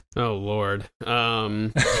Echoes? Oh Lord. So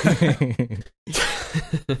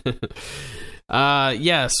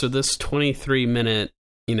this 23-minute,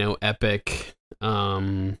 epic,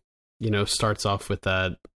 starts off with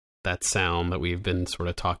that sound that we've been sort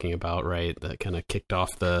of talking about, right? That kind of kicked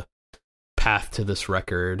off the path to this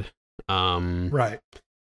record. Right.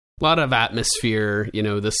 A lot of atmosphere,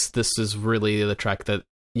 this is really the track that,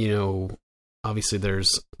 obviously there's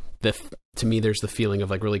there's the feeling of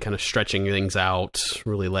like really kind of stretching things out,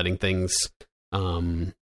 really letting things,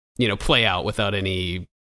 play out without any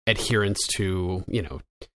adherence to,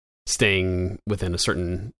 staying within a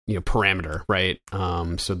certain, parameter, right?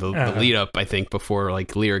 So the lead up, I think, before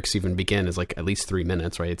like lyrics even begin is like at least 3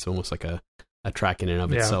 minutes, right? It's almost like a track in and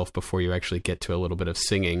of itself before you actually get to a little bit of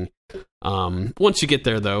singing. Once you get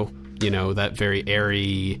there, though, that very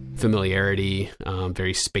airy familiarity,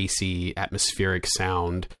 very spacey, atmospheric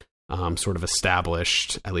sound, sort of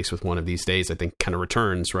established, at least with One of These Days, I think kind of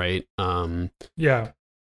returns, right? Yeah.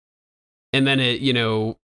 And then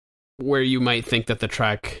it, where you might think that the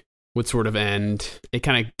track would sort of end, it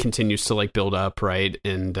kind of continues to like build up, right?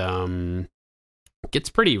 And gets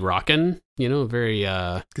pretty rockin', very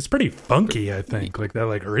it's pretty funky, I think. Like that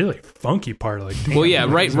like really funky part, like well, yeah,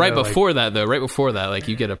 right before that though, like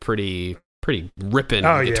you get a pretty ripping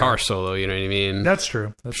guitar solo, you know what I mean? That's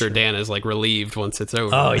true. I'm sure Dan is like relieved once it's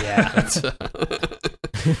over. Oh yeah.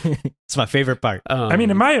 It's my favorite part. I mean,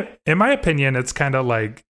 in my opinion, it's kind of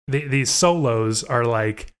like these solos are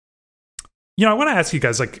like, I want to ask you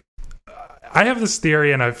guys, like, I have this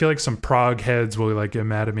theory, and I feel like some prog heads will like get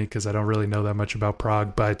mad at me because I don't really know that much about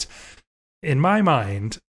prog, but in my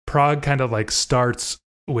mind, prog kind of like starts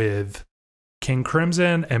with King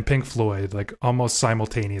Crimson and Pink Floyd, like almost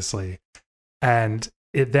simultaneously. And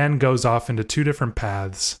it then goes off into two different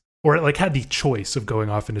paths, or it like had the choice of going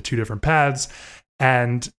off into two different paths.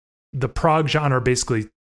 And the prog genre basically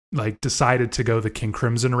like decided to go the King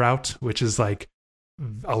Crimson route, which is like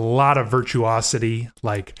a lot of virtuosity,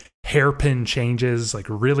 like hairpin changes, like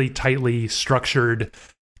really tightly structured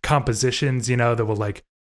compositions, that will like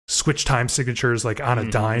switch time signatures like on a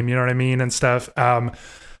dime, you know what I mean, and stuff.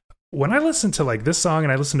 When I listen to like this song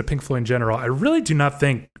and I listen to Pink Floyd in general, I really do not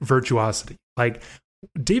think virtuosity. Like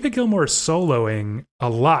David Gilmour is soloing a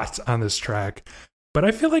lot on this track, but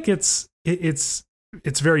I feel like it's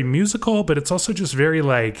very musical, but it's also just very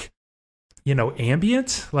like,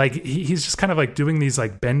 ambient. Like he's just kind of like doing these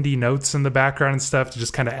like bendy notes in the background and stuff to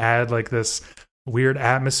just kind of add like this weird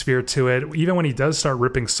atmosphere to it. Even when he does start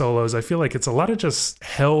ripping solos, I feel like it's a lot of just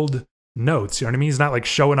held notes. You know what I mean? He's not like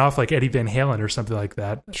showing off like Eddie Van Halen or something like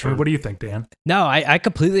that. Sure. I mean, what do you think, Dan? No, I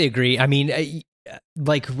completely agree. I mean,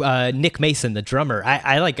 like Nick Mason, the drummer,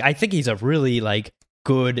 I think he's a really like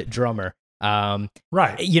good drummer. Right.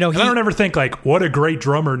 I don't ever think like what a great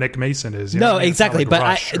drummer Nick Mason is. No, exactly.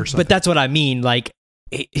 Like but that's what I mean. Like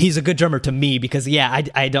he's a good drummer to me because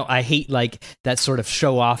I hate like that sort of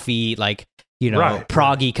show offy like,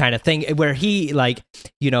 proggy kind of thing where he like,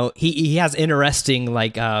 he has interesting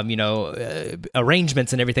like,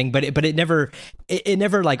 arrangements and everything, but it never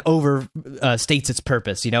like overstates its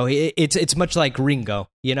purpose. It's much like Ringo,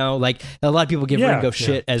 like a lot of people give Ringo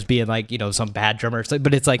shit as being like, some bad drummer,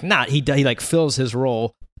 but it's like not, he like fills his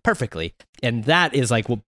role perfectly. And that is like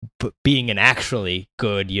being an actually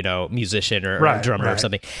good, musician or a drummer or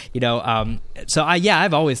something, So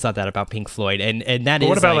I've always thought that about Pink Floyd, and that but is.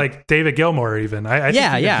 What about like David Gilmour? Even I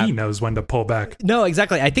think he knows when to pull back. No,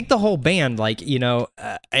 exactly. I think the whole band, like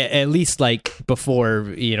at least like before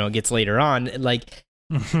it gets later on, like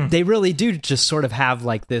they really do just sort of have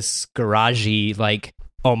like this garagey like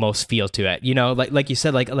almost feel to it, like you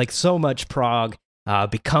said, like so much prog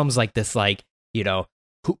becomes like this like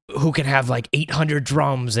who can have like 800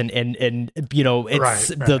 drums and it's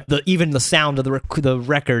the even the sound of the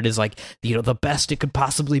record is like the best it could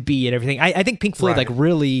possibly be and everything. I think Pink Floyd like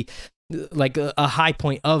really like a high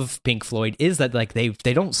point of Pink Floyd is that like they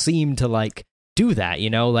don't seem to like do that,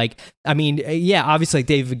 like I mean obviously like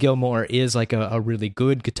David Gilmour is like a really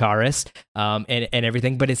good guitarist and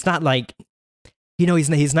everything, but it's not like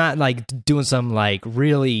he's not like doing some like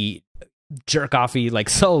really jerk offy like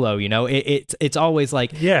solo. It's always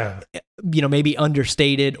like maybe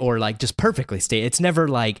understated or like just perfectly stated. It's never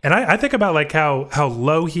like. And I think about like how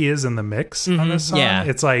low he is in the mix on this song. Yeah.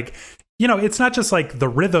 It's like, it's not just like the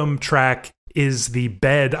rhythm track is the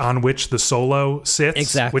bed on which the solo sits,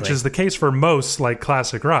 exactly, which is the case for most like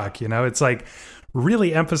classic rock. It's like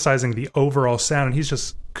really emphasizing the overall sound, and he's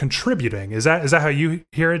just contributing. Is that how you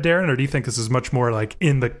hear it, Darren, or do you think this is much more like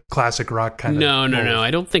in the classic rock kind of? No.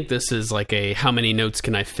 I don't think this is like a how many notes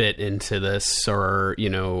can I fit into this, or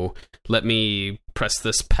let me press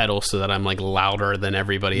this pedal so that I'm like louder than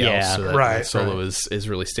everybody else, so that the solo is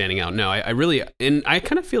really standing out. No, I really, and I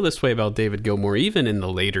kind of feel this way about David Gilmour even in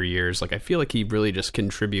the later years. Like I feel like he really just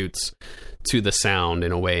contributes to the sound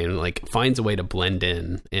in a way, and like finds a way to blend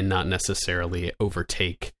in and not necessarily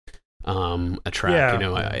overtake a track.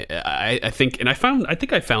 I think, and I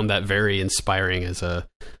think I found that very inspiring as a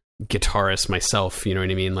guitarist myself, you know what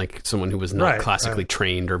I mean? Like someone who was not classically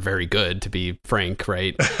trained or very good, to be frank,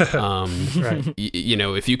 right?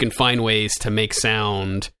 If you can find ways to make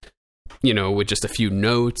sound, with just a few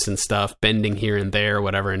notes and stuff, bending here and there,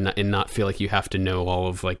 whatever, and not feel like you have to know all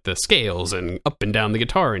of like the scales and up and down the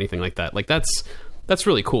guitar or anything like that. Like that's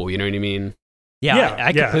really cool. You know what I mean? Yeah,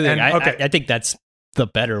 I completely. I think that's the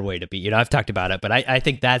better way to be. I've talked about it, but I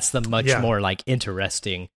think that's the much more like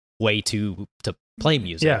interesting way to play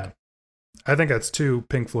music. Yeah, I think that's to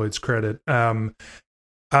Pink Floyd's credit. So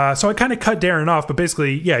I kind of cut Darren off, but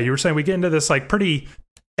basically, you were saying we get into this like pretty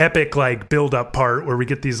epic like build up part where we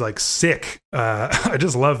get these like sick I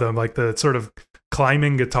just love them, like the sort of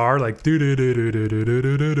climbing guitar, like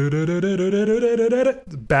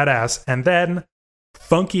badass, and then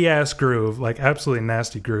funky ass groove, like absolutely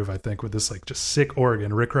nasty groove, I think, with this like just sick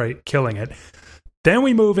organ, Rick Wright killing it. Then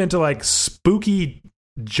we move into like spooky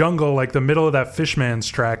jungle, like the middle of that Fishman's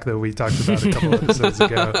track that we talked about a couple episodes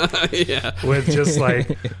ago. With just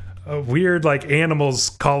like weird like animals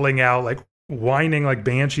calling out, like whining like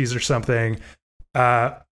banshees or something.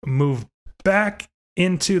 Move back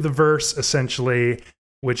into the verse essentially,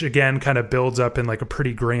 which again kind of builds up in like a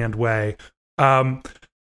pretty grand way.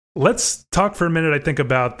 Let's talk for a minute, I think,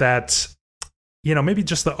 about that, maybe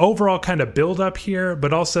just the overall kind of build up here,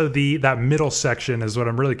 but also that middle section is what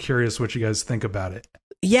I'm really curious what you guys think about it.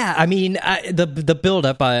 Yeah, I mean, the build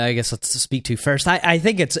up, I guess let's speak to first. I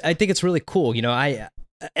think it's really cool.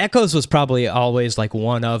 Echoes was probably always like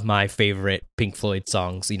one of my favorite Pink Floyd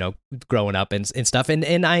songs, growing up and stuff.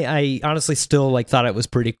 And I honestly still like thought it was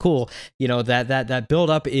pretty cool. That build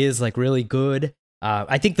up is like really good.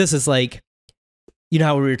 I think this is like,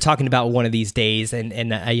 how we were talking about One of These Days,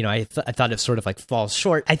 and I thought it sort of like falls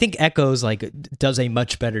short. I think Echoes like does a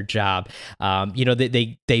much better job.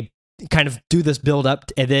 They kind of do this build up,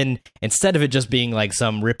 and then instead of it just being like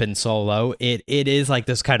some ripping solo, it is like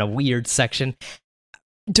this kind of weird section.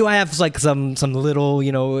 Do I have like some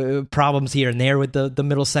little problems here and there with the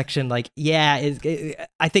middle section? Like,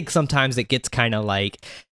 I think sometimes it gets kind of like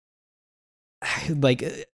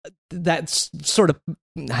that's sort of,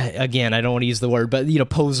 again, I don't want to use the word, but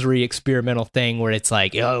posery experimental thing where it's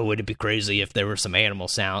like, oh, would it be crazy if there were some animal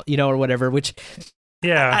sound, or whatever, which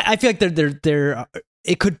I feel like they're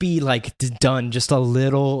it could be like done just a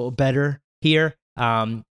little better here.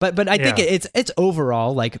 But I think it's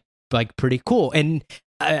overall like pretty cool. And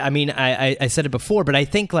I mean, I said it before, but I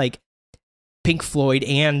think like Pink Floyd,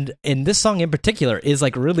 and in this song in particular, is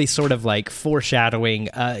like really sort of like foreshadowing,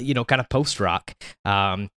 kind of post rock.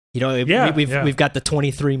 We've got the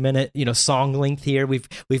 23-minute song length here.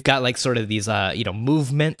 We've got like sort of these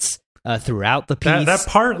movements throughout the piece. That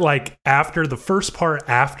part, like after the first part,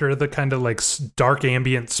 after the kind of like dark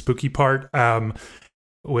ambient spooky part,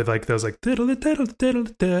 with like those like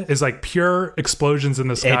is like pure explosions in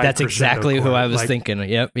the sky. That's exactly who I was thinking.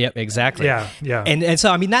 Yep, exactly. Yeah. And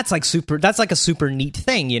so I mean that's like a super neat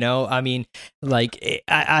thing, I mean, like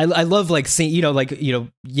I love like seeing,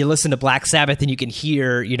 you listen to Black Sabbath and you can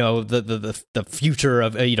hear, the future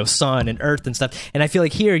of sun and earth and stuff. And I feel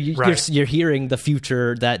like here you're hearing the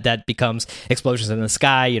future that becomes explosions in the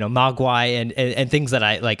sky, Mogwai and things that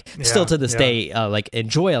I like still to this day like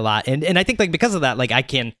enjoy a lot. And I think like because of that, like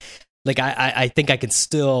I think I can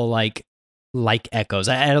still like Echoes.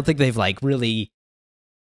 I don't think they've like really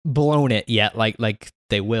blown it yet, like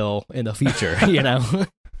they will in the future,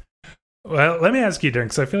 Well, let me ask you, Darren,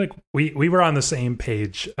 because I feel like we were on the same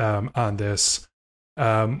page on this,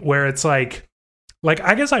 where it's like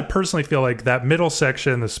I guess I personally feel like that middle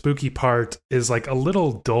section, the spooky part, is like a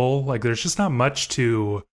little dull. Like there's just not much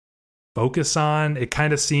to focus on. It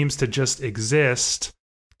kind of seems to just exist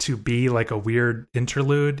to be like a weird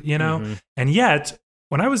interlude, And yet,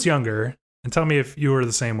 when I was younger, and tell me if you were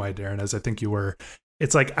the same way, Darren, as I think you were.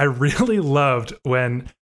 It's like I really loved when,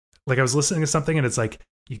 like, I was listening to something and it's like,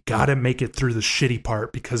 you gotta make it through the shitty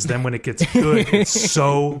part because then when it gets good, it's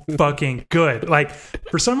so fucking good. Like,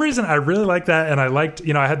 for some reason, I really like that, and I liked,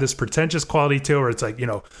 I had this pretentious quality to it where it's like,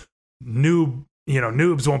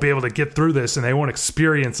 noobs won't be able to get through this and they won't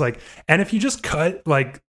experience, like, and if you just cut,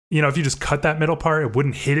 like, if you just cut that middle part, it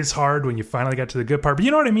wouldn't hit as hard when you finally got to the good part. But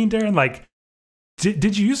you know what I mean, Darren? Like,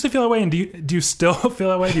 did you used to feel that way, and do you still feel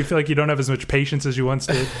that way? Do you feel like you don't have as much patience as you once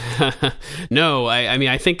did? No, I mean,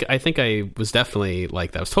 I think I was definitely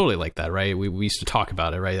like that. I was totally like that, right? We used to talk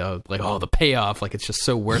about it, right? Like, the payoff, like, it's just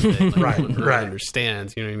so worth it. Like, right, no one right.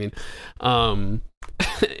 understands, you know what I mean?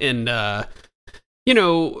 And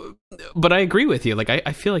but I agree with you. Like,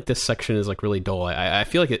 I feel like this section is like really dull. I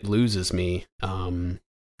feel like it loses me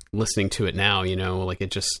listening to it now. Like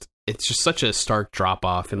it's just such a stark drop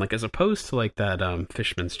off, and like as opposed to like that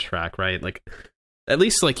Fishman's track, right? Like at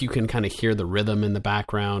least like you can kind of hear the rhythm in the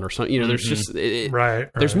background or something. There's just right.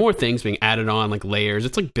 There's more things being added on, like layers.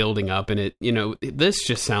 It's like building up, and this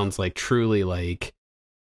just sounds like truly like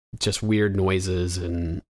just weird noises,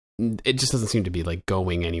 and it just doesn't seem to be like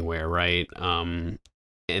going anywhere, right? And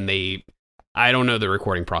I don't know the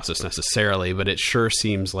recording process necessarily, but it sure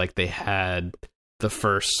seems like they had the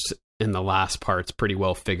first and the last parts pretty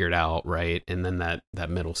well figured out, right? And then that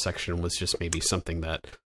middle section was just maybe something that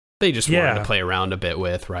they just wanted to play around a bit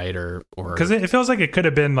with, right? Or because it feels like it could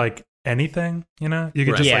have been like anything, you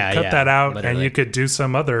could just cut that out, literally. And you could do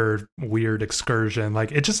some other weird excursion.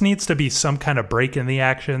 Like, it just needs to be some kind of break in the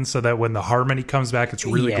action so that when the harmony comes back, it's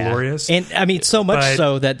really glorious. And I mean, so much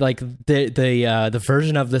so that like the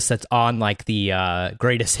version of this that's on like the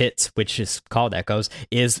greatest hits, which is called Echoes,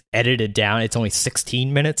 is edited down. It's only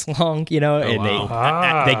 16 minutes long, and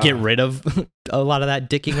they get rid of a lot of that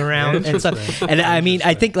dicking around and stuff. And I mean,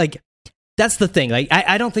 I think like that's the thing. Like,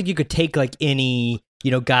 I don't think you could take like any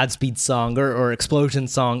Godspeed song or Explosion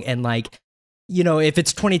song and like, if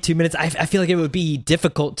it's 22 minutes, I feel like it would be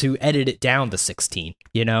difficult to edit it down to 16,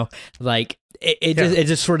 like it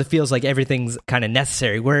just sort of feels like everything's kind of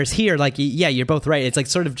necessary. Whereas here, like, you're both right. It's like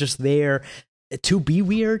sort of just there to be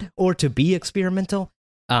weird or to be experimental.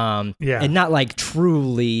 And not like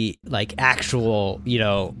truly like actual,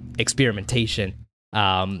 experimentation.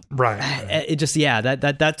 Right. It just,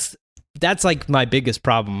 that's like my biggest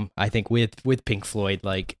problem, I think, with Pink Floyd,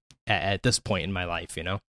 like at this point in my life,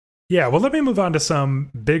 Yeah, well, let me move on to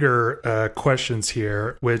some bigger questions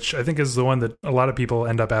here, which I think is the one that a lot of people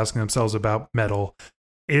end up asking themselves about metal.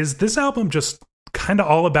 Is this album just kind of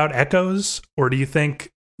all about echoes, or do you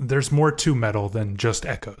think there's more to metal than just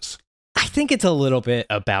echoes? I think it's a little bit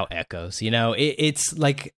about echoes. It's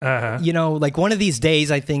like, like One of These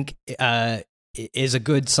Days, I think, is a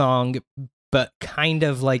good song, but kind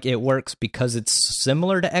of like it works because it's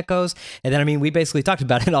similar to Echoes. And then, I mean, we basically talked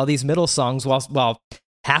about it. All these middle songs, while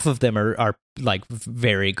half of them are like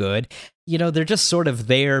very good, they're just sort of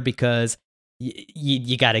there because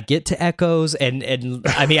you got to get to Echoes. And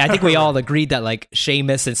I mean, I think we all agreed that like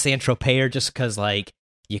Seamus and Saint-Tropez are just because like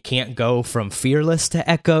you can't go from Fearless to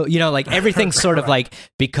Echo, like everything's sort of like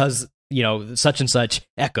because such and such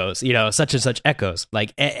echoes, such and such echoes.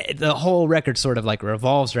 Like the whole record sort of like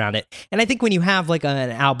revolves around it. And I think when you have like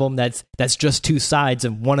an album that's just two sides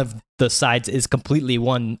and one of the sides is completely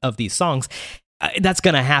one of these songs, that's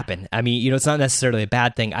going to happen. I mean, it's not necessarily a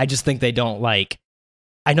bad thing. I just think they don't like,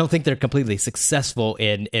 I don't think they're completely successful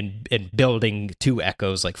in building two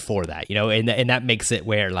echoes like for that, and that makes it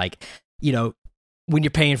where like, when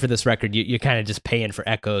you're paying for this record, you're kind of just paying for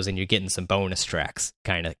echoes and you're getting some bonus tracks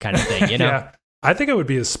kind of thing, Yeah, I think it would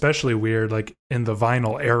be especially weird, like in the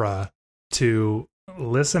vinyl era, to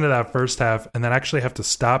listen to that first half and then actually have to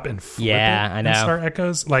stop and flip it I know. And start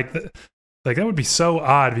echoes. Like that would be so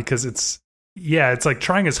odd because it's like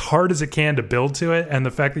trying as hard as it can to build to it, and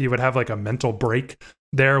the fact that you would have like a mental break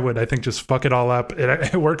there would, I think, just fuck it all up.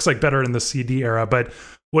 It works like better in the CD era, but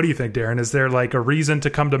what do you think, Darren? Is there like a reason to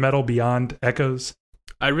come to metal beyond echoes?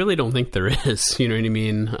 I really don't think there is. You know what I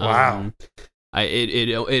mean? Wow.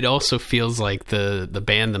 It also feels like the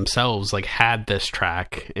band themselves like had this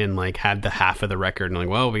track and like had the half of the record and like,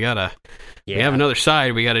 well, we have another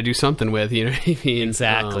side we gotta do something with. You know what I mean?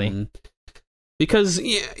 Exactly. Because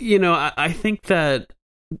I think that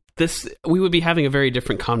we would be having a very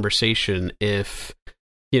different conversation if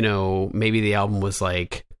maybe the album was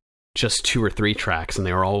like just 2 or 3 tracks and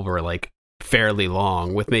they were all over like fairly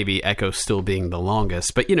long, with maybe Echo still being the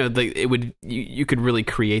longest, but you could really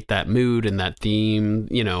create that mood and that theme,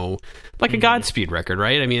 like a Godspeed record,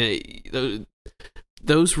 right? I mean,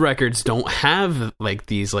 those records don't have like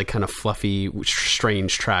these like kind of fluffy,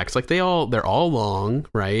 strange tracks. Like they're all long,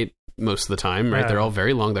 right? Most of the time, right? They're all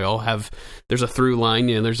very long. They all have, there's a through line,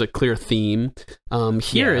 there's a clear theme.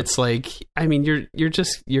 Here it's like, I mean, you're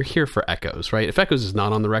here for Echoes, right? If Echoes is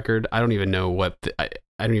not on the record, I don't even know what I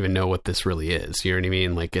don't even know what this really is. You know what I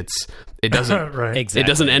mean? Like it doesn't right. Exactly, it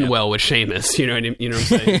doesn't end well with Seamus. You know what I'm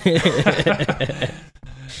saying?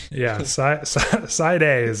 Yeah, side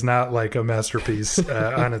A is not like a masterpiece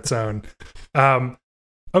on its own.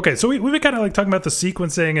 Okay, so we've been kind of like talking about the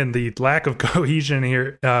sequencing and the lack of cohesion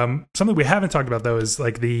here. Something we haven't talked about though is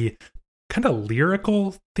like the kind of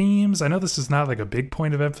lyrical themes. I know this is not like a big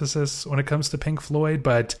point of emphasis when it comes to Pink Floyd,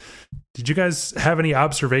 but did you guys have any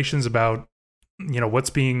observations about, what's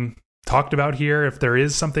being talked about here? If there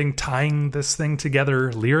is something tying this thing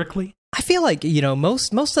together lyrically? I feel like,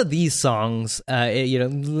 most of these songs,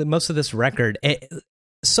 most of this record,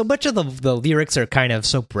 so much of the lyrics are kind of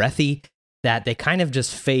so breathy that they kind of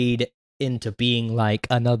just fade into being like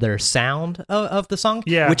another sound of the song,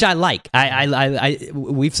 which I like.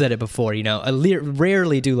 We've said it before,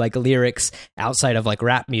 rarely do like lyrics outside of like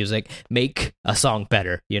rap music make a song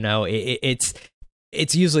better.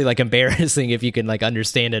 It's usually like embarrassing if you can like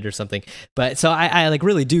understand it or something. But so I like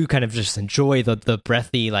really do kind of just enjoy the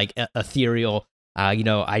breathy, like ethereal.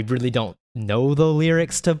 I really don't know the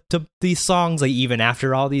lyrics to these songs, like even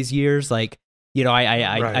after all these years, like.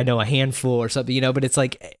 I know a handful or something, but it's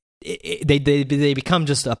like they become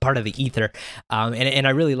just a part of the ether, and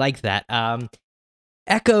I really like that.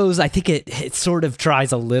 Echoes, I think it sort of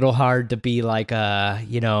tries a little hard to be like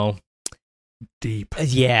deep.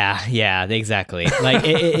 Yeah, exactly. Like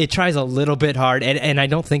it tries a little bit hard, and I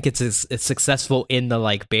don't think it's as successful in the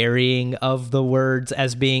like burying of the words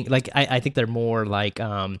as being like I think they're more like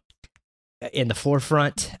in the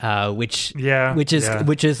forefront, which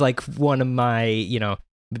is like one of my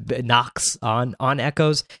knocks on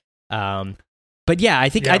Echoes. But yeah, I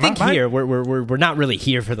think here we're not really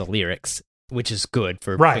here for the lyrics, which is good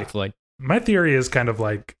for Pink Floyd. My theory is kind of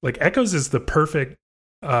like Echoes is the perfect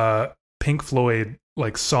Pink Floyd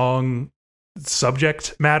like song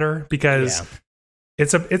subject matter because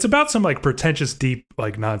it's about some like pretentious deep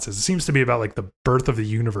like nonsense. It seems to be about like the birth of the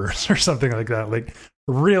universe or something like that. Like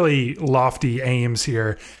really lofty aims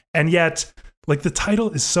here, and yet like the title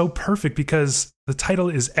is so perfect because the title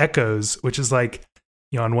is Echoes, which is like,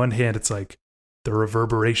 on one hand it's like the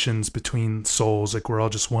reverberations between souls, like we're all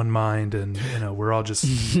just one mind and we're all just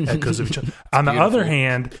echoes of each other. On the other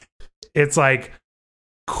hand, it's like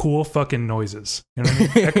cool fucking noises. You know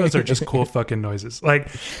what I mean? Echoes are just cool fucking noises. Like,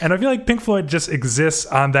 and I feel like Pink Floyd just exists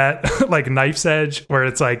on that like knife's edge where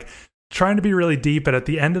it's like trying to be really deep, but at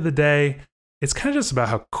the end of the day, it's kind of just about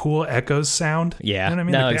how cool echoes sound. Yeah. You know what I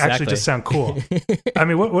mean? No, like, they exactly. actually just sound cool. I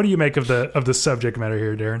mean, what do you make of the subject matter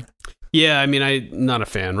here, Darren? Yeah, I mean, I'm not a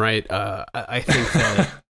fan, right? I think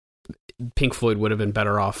that Pink Floyd would have been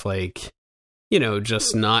better off, like,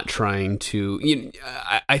 just not trying to.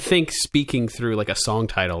 I think speaking through like a song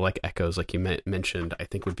title like Echoes, like you mentioned, I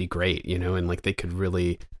think would be great, and like they could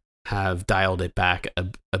really have dialed it back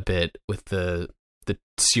a bit with the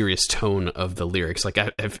serious tone of the lyrics. Like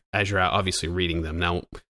as you're obviously reading them now,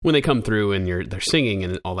 when they come through and they're singing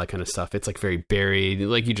and all that kind of stuff, it's like very buried,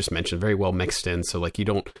 like you just mentioned, very well mixed in. So like you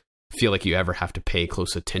don't feel like you ever have to pay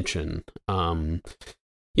close attention. The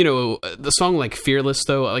song like Fearless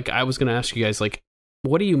though, like I was going to ask you guys, like,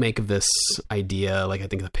 what do you make of this idea? Like I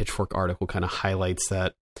think the Pitchfork article kind of highlights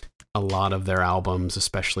that a lot of their albums,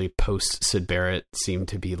 especially post Syd Barrett, seem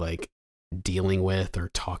to be like dealing with or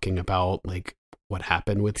talking about like what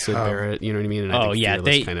happened with Syd Barrett. You know what I mean? And I think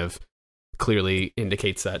Fearless kind of clearly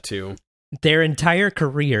indicates that too. Their entire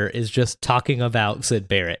career is just talking about Syd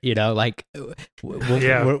Barrett, like,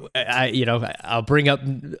 I'll bring up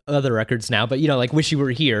other records now, but, like Wish You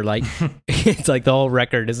Were Here, like, it's like the whole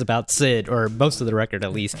record is about Syd, or most of the record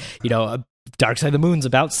at least, Dark Side of the Moon's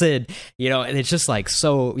about Syd, and it's just like,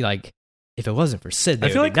 so, like, if it wasn't for Syd, I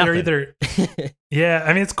feel like they're either,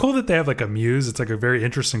 I mean, it's cool that they have like a muse. It's like a very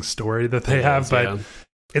interesting story that they have, but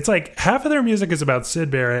it's like half of their music is about Syd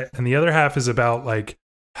Barrett and the other half is about like,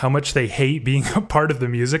 how much they hate being a part of the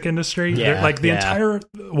music industry. Like the entire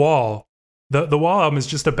Wall, the Wall album is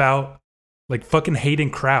just about like fucking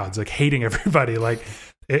hating crowds, like hating everybody. Like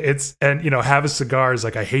it's, and Have a Cigar is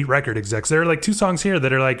like, I hate record execs. There are like two songs here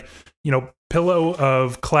that are like, Pillow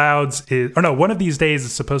of Clouds is, or no, One of These Days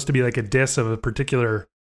is supposed to be like a diss of a particular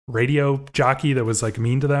radio jockey that was like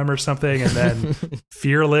mean to them or something, and then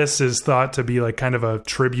Fearless is thought to be like kind of a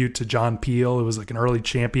tribute to John Peel, who was like an early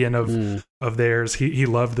champion of theirs. He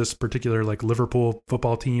loved this particular like Liverpool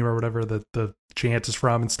football team or whatever that the chant is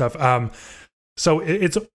from and stuff.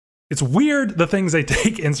 it's weird the things they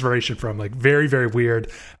take inspiration from, like very, very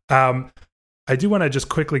weird. I do want to just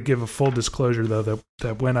quickly give a full disclosure, though,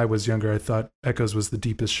 that when I was younger, I thought Echoes was the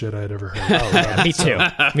deepest shit I had ever heard. Oh, me too.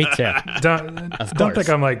 Me too. Don't think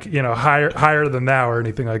I'm like, higher than thou or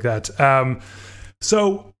anything like that.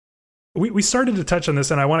 So we started to touch on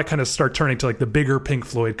this, and I want to kind of start turning to like the bigger Pink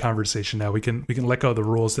Floyd conversation now. We can let go of the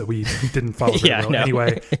rules that we didn't follow very well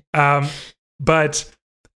anyway. But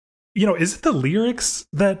is it the lyrics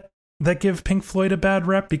that give Pink Floyd a bad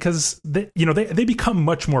rep? Because they become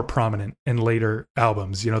much more prominent in later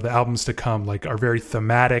albums. The albums to come like are very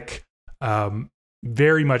thematic,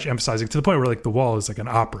 very much emphasizing, to the point where like The Wall is like an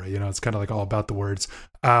opera. It's kind of like all about the words.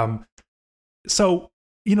 So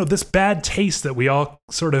this bad taste that we all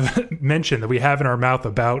sort of mentioned that we have in our mouth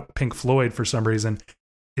about Pink Floyd for some reason,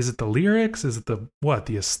 is it the lyrics? Is it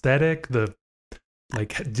the aesthetic? Do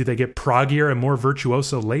they get proggier and more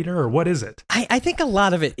virtuoso later, or what is it? I think a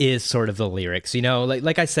lot of it is sort of the lyrics,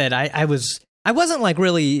 like I said, I wasn't like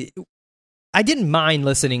really, I didn't mind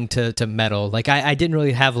listening to metal. Like I didn't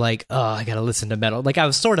really have like, oh, I gotta listen to metal. Like I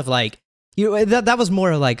was sort of like, that was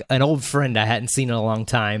more like an old friend I hadn't seen in a long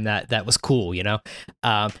time that was cool,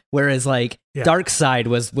 whereas like Dark Side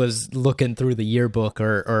was looking through the yearbook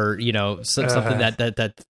or something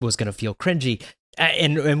that was gonna feel cringy.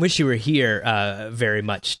 And Wish You Were Here very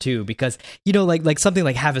much too, because like something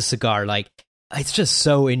like Have a Cigar, like it's just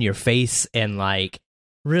so in your face, and like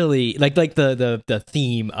really like the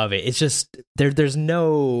theme of it, it's just there's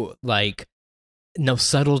no like no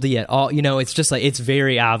subtlety at all. It's just like it's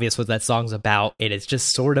very obvious what that song's about, and it's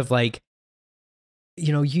just sort of like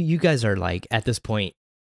you guys are like at this point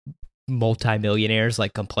multi-millionaires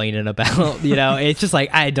like complaining about it's just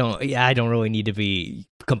like I don't really need to be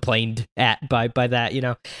complained at by that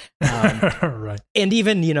right. And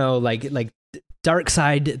even like Dark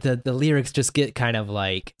Side, the lyrics just get kind of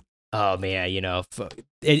like, oh man,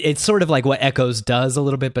 it's sort of like what Echoes does a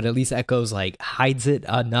little bit, but at least Echoes like hides it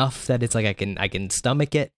enough that it's like I can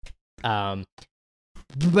stomach it.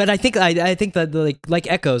 But I think that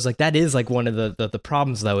like Echoes, like that is like one of the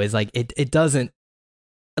problems though, is like it doesn't.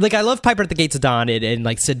 Like I love Piper at the Gates of Dawn and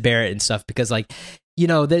like Syd Barrett and stuff, because like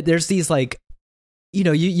there's these like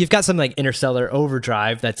you've got something like Interstellar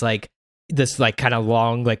Overdrive that's like this like kind of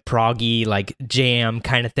long like proggy like jam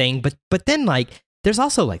kind of thing, but then like there's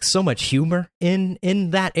also like so much humor in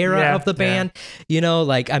that era of the band.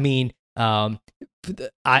 Like I mean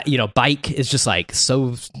Bike is just like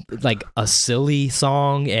so like a silly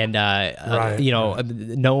song, and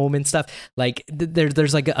Gnome and stuff, like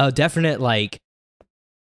there's like a definite like,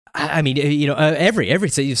 I mean, every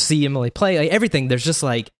so you see Emily play, like everything, there's just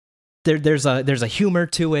like there's a humor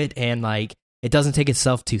to it, and like it doesn't take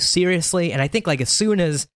itself too seriously. And I think like as soon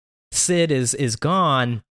as Syd is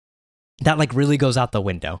gone, that like really goes out the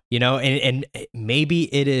window, and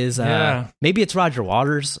maybe it is maybe it's Roger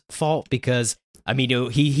Waters' fault, because I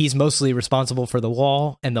mean he's mostly responsible for The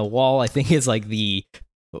Wall, and The Wall I think is like the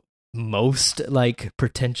most like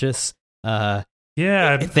pretentious I'm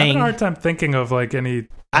having a hard time thinking of like any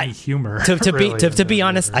humor. To be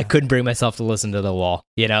honest, I couldn't bring myself to listen to The Wall.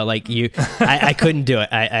 Like I couldn't do it.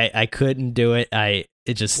 I couldn't do it. I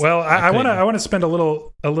want to spend a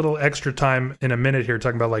little extra time in a minute here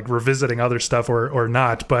talking about like revisiting other stuff or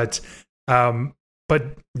not. But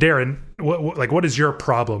Darren, what is your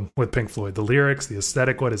problem with Pink Floyd? The lyrics, the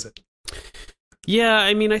aesthetic, what is it? Yeah,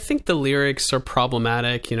 I mean, I think the lyrics are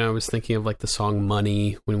problematic. I was thinking of like the song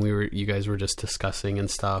Money when you guys were just discussing and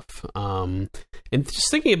stuff. And just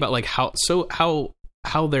thinking about like how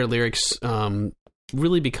their lyrics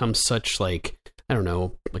really become such like, I don't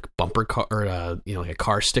know, like bumper car or like a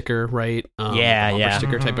car sticker, right? Bumper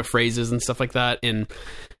sticker type of phrases and stuff like that. And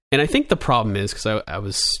I think the problem is, because I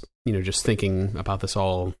was just thinking about this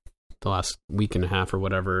all the last week and a half or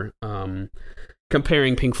whatever,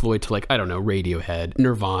 comparing Pink Floyd to like, I don't know, Radiohead,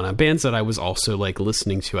 Nirvana, bands that I was also like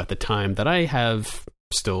listening to at the time that I have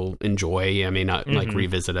still enjoy. I may not like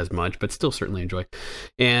revisit as much, but still certainly enjoy.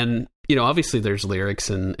 And obviously there's lyrics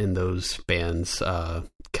in those bands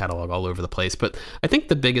catalog all over the place, but I think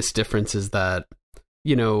the biggest difference is that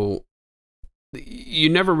you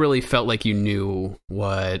never really felt like you knew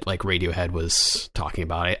what like Radiohead was talking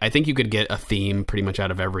about. I think you could get a theme pretty much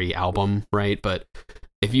out of every album, right? But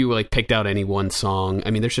if you like picked out any one song,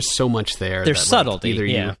 I mean, there's just so much there. There's subtlety,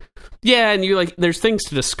 and you like, there's things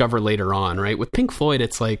to discover later on, right? With Pink Floyd,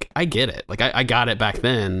 it's like, I get it. Like I got it back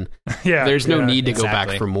then. There's no need to go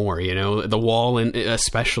back for more. The Wall, and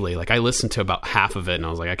especially like I listened to about half of it, and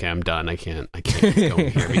I was like, okay, I'm done. I can't keep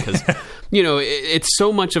going here, because it's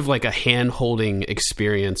so much of like a hand holding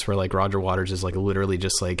experience where like Roger Waters is like literally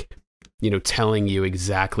just like telling you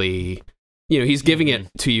exactly, he's giving it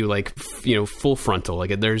to you like, full frontal.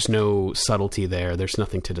 Like there's no subtlety there. There's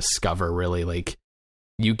nothing to discover really. Like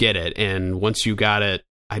you get it. And once you got it,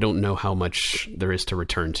 I don't know how much there is to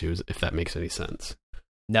return to, if that makes any sense.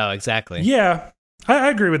 No, exactly. Yeah, I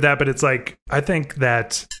agree with that. But it's like, I think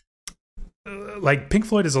that like Pink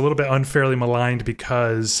Floyd is a little bit unfairly maligned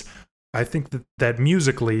because I think that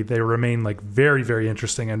musically they remain like very, very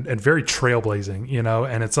interesting and very trailblazing,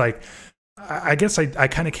 and it's like, I guess I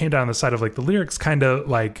kind of came down the side of like the lyrics kind of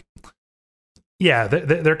like, yeah,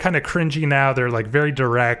 they're kind of cringy now. They're like very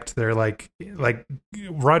direct. They're like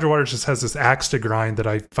Roger Waters just has this axe to grind that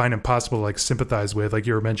I find impossible to like sympathize with, like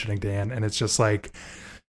you were mentioning, Dan. And it's just like,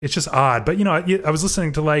 it's just odd. But, I was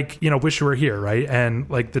listening to like, Wish You Were Here, right? And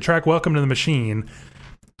like the track Welcome to the Machine,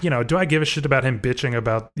 do I give a shit about him bitching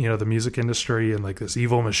about, the music industry and like this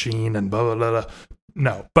evil machine and blah, blah, blah, blah.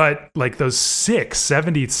 No, but like those sick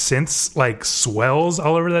 70s synths, like swells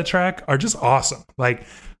all over that track are just awesome. Like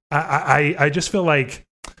I just feel like,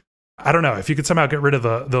 I don't know, if you could somehow get rid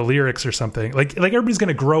of the lyrics or something, like everybody's going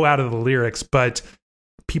to grow out of the lyrics, but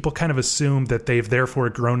people kind of assume that they've therefore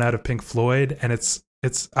grown out of Pink Floyd. And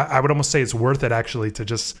I would almost say it's worth it actually to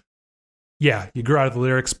just, yeah, you grew out of the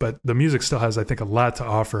lyrics, but the music still has, I think, a lot to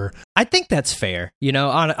offer. I think that's fair,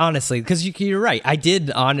 honestly, because you're right. I did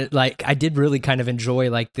really kind of enjoy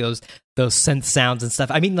like those synth sounds and stuff.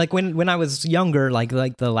 I mean, like when I was younger, like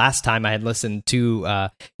the last time I had listened to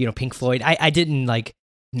Pink Floyd, I didn't like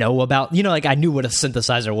know about, like I knew what a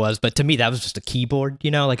synthesizer was, but to me that was just a keyboard,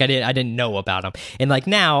 like I didn't know about them. And like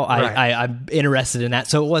now I'm interested in that.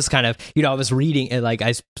 So it was kind of, I was reading and like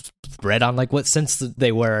I read on like what synths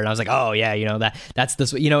they were, and I was like, oh yeah, that's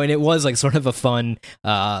this, and it was like sort of a fun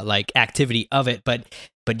like activity of it. But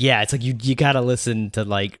yeah, it's like you gotta listen to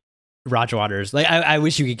like Roger Waters. Like I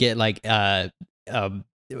wish you could get like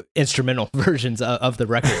instrumental versions of the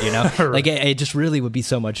record, Right. Like it just really would be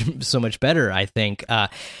so much better. I think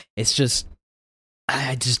it's just,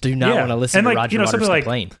 I just do not want to listen to Roger Waters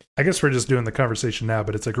complain. I guess we're just doing the conversation now,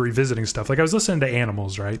 but it's like revisiting stuff. Like I was listening to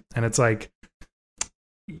Animals, right? And it's like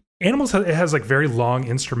Animals, it has like very long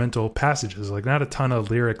instrumental passages, like not a ton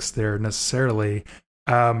of lyrics there necessarily.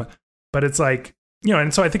 But it's like,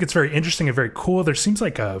 and so I think it's very interesting and very cool. There seems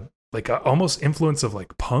like a almost influence of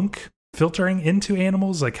like punk filtering into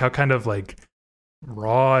Animals, like how kind of like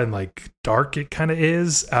raw and like dark it kind of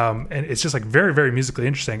is. And it's just like very, very musically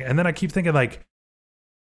interesting. And then I keep thinking like,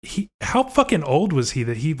 how fucking old was he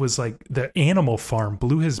that he was like the Animal Farm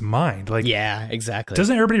blew his mind? Like, yeah, exactly.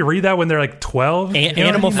 Doesn't everybody read that when they're like 12?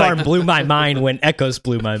 Animal Farm blew my mind when Echoes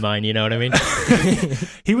blew my mind. You know what I mean?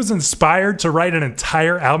 He was inspired to write an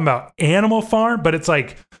entire album about Animal Farm, but it's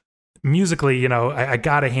like musically, I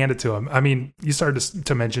gotta hand it to him. I mean, you started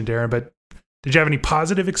to mention Darren, but did you have any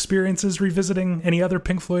positive experiences revisiting any other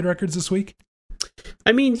Pink Floyd records this week?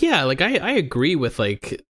 I mean, yeah, like I agree with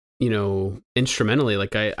like, instrumentally,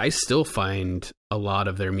 like I still find a lot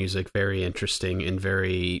of their music very interesting and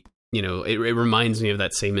very, it reminds me of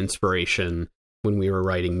that same inspiration when we were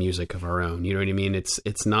writing music of our own. You know what I mean?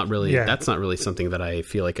 It's not really, that's not really something that I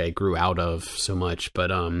feel like I grew out of so much,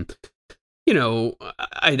 but I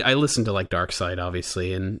listened to like Dark Side,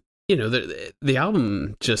 obviously, and the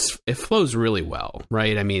album just, it flows really well,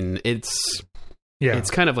 right? I mean, it's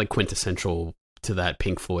kind of like quintessential to that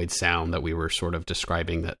Pink Floyd sound that we were sort of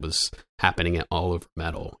describing that was happening at all over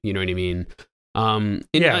metal. You know what I mean?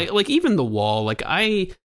 Like even The Wall, like I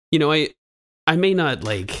may not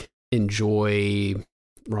like enjoy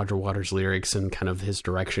Roger Waters' lyrics and kind of his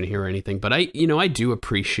direction here or anything, but I do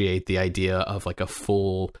appreciate the idea of like a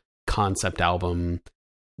full concept album,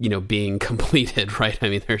 being completed, right? I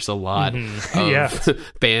mean, there's a lot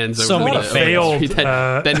of bands so many failed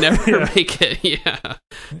that never make it.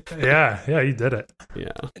 Yeah, you did it.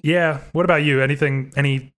 Yeah. What about you?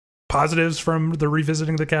 Any positives from the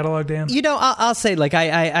revisiting the catalog, Dan? I'll say like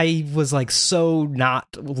I was like so not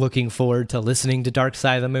looking forward to listening to Dark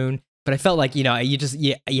Side of the Moon, but I felt like you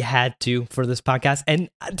had to for this podcast, and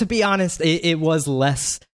to be honest, it was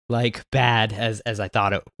less like bad as I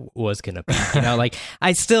thought it was gonna be. Like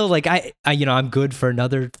I still like I I'm good for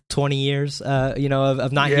another 20 years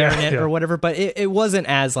of not hearing it or whatever, but it wasn't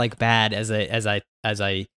as like bad as I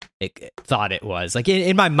thought it was. Like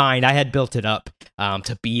in my mind I had built it up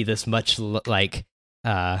to be this much like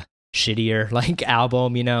shittier like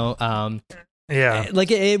album,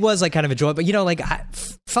 like it was like kind of enjoyable, but like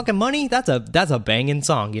fucking Money, that's a banging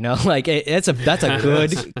song, like that's a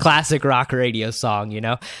good classic rock radio song,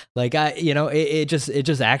 like it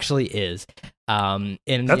just actually is. And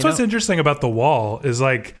that's what's interesting about The Wall is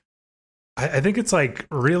like I think it's like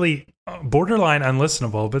really borderline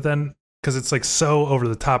unlistenable, but then because it's like so over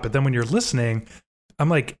the top. But then when you're listening, I'm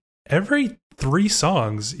like, every 3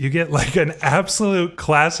 songs you get like an absolute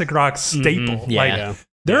classic rock staple. Like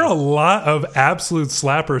there are a lot of absolute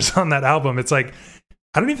slappers on that album. It's like,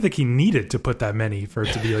 I don't even think he needed to put that many for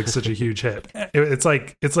it to be like such a huge hit. It's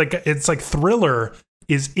like Thriller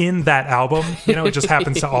is in that album. You know, it just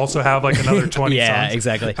happens to also have like another 20 songs. Yeah,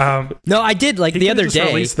 exactly. No, I did like the other day.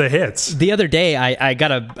 Release the hits. The other day, I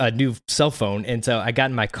got a new cell phone, and so I got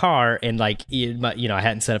in my car, and like you know, I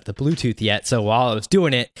hadn't set up the Bluetooth yet. So while I was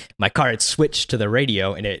doing it, my car had switched to the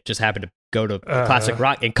radio, and it just happened to go to classic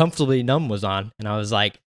rock, and Comfortably Numb was on, and I was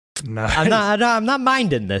like, nice. I'm not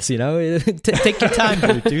minding this, you know. Take your time,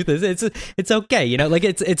 Bluetooth. It's okay, you know. Like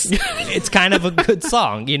it's kind of a good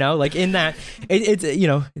song, you know. Like in that, it's you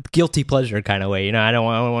know, guilty pleasure kind of way, you know. I don't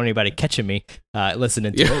want anybody catching me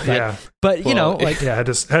listening to it, but you know, like had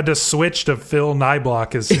to switch to Phil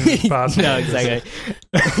Nyblock as soon as possible. No, exactly.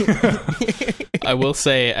 I will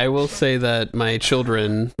say that my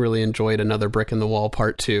children really enjoyed Another Brick in the Wall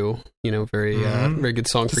Part 2. You know, very good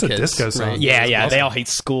song for kids. A disco song. Right? Yeah, awesome. They all hate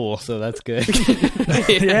school, so that's good.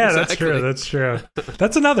 Yeah, that's true. That's true.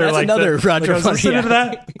 That's another Roger I was listening Waters. to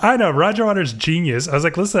that. I know Roger Waters' genius. I was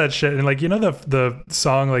like, listen to that shit, and like, you know, the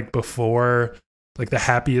song like before, like The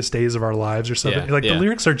Happiest Days of Our Lives or something. Yeah, like the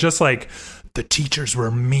lyrics are just like, the teachers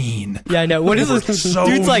were mean. Yeah, I know. What is this? So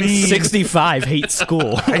Dude's like mean. 65, hates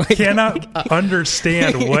school. I cannot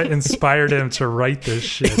understand what inspired him to write this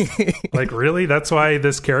shit. Like, really? That's why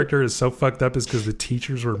this character is so fucked up, is because the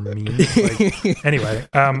teachers were mean? Like, anyway,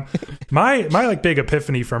 my like big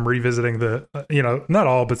epiphany from revisiting the, you know, not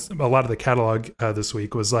all, but a lot of the catalog this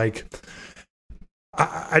week was like,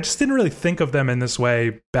 I just didn't really think of them in this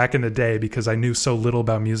way back in the day because I knew so little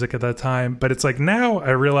about music at that time. But it's like now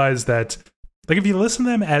I realize that, like, if you listen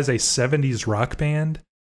to them as a 70s rock band,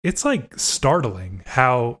 it's like startling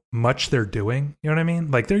how much they're doing. You know what I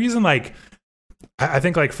mean? Like, they're using like, I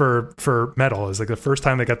think like for Metal is like the first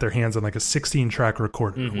time they got their hands on like a 16-track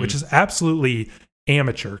recorder, which is absolutely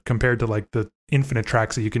amateur compared to like the infinite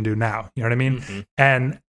tracks that you can do now. You know what I mean?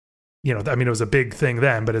 And, you know, I mean, it was a big thing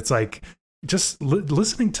then, but it's like, just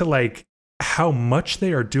listening to like how much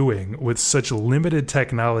they are doing with such limited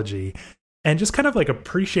technology, and just kind of like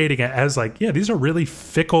appreciating it as like, yeah, these are really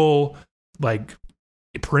fickle, like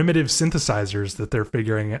primitive synthesizers that they're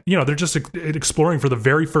figuring out. You know, they're just exploring for the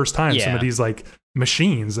very first time some of these like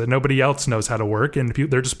machines that nobody else knows how to work, and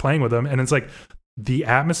they're just playing with them. And it's like the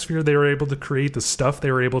atmosphere they were able to create, the stuff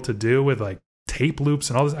they were able to do with like tape loops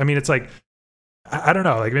and all this. I mean, it's like, I don't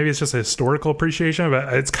know, like maybe it's just a historical appreciation,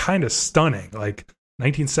 but it's kind of stunning. Like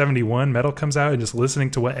 1971, Metal comes out, and just listening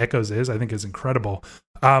to what Echoes is, I think is incredible.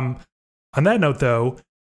 On that note, though,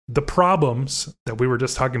 the problems that we were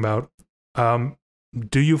just talking about,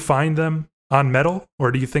 do you find them on Metal,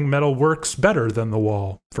 or do you think Metal works better than The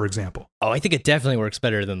Wall, for example? Oh, I think it definitely works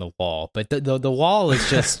better than The Wall, but the Wall is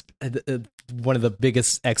just one of the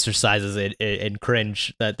biggest exercises in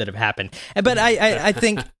cringe that have happened. But I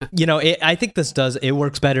think, you know, I think it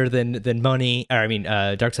works better than Money, or I mean,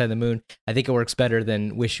 Dark Side of the Moon. I think it works better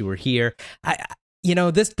than Wish You Were Here. You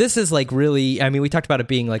know, this is like really, I mean, we talked about it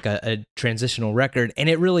being like a transitional record, and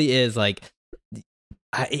it really is like,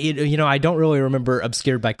 you know, I don't really remember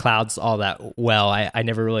Obscured by Clouds all that well. I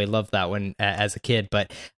never really loved that one as a kid,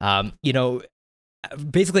 but you know,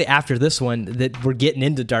 basically after this one, that we're getting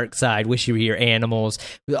into Dark Side, Wish You Were Here, Animals,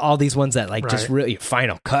 all these ones that like just really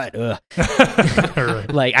Final Cut.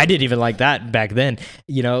 Like I didn't even like that back then.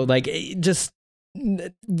 You know, like just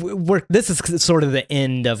this is sort of the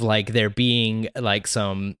end of like there being like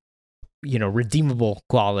some, you know, redeemable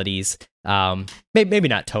qualities. Maybe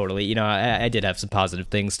not totally, you know, I did have some positive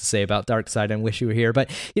things to say about Dark Side and Wish You Were Here,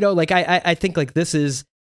 but you know, like I think like this is,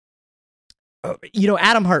 you know,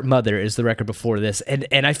 Atom Heart Mother is the record before this,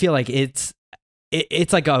 and I feel like it's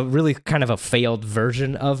like a really kind of a failed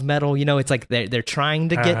version of Metal. You know, it's like they're trying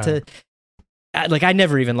to get to, like I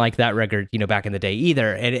never even liked that record, you know, back in the day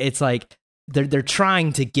either, and it's like they're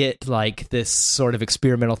trying to get like this sort of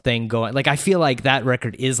experimental thing going. Like I feel like that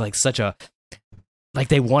record is like such a, like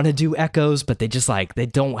they want to do Echoes, but they just like they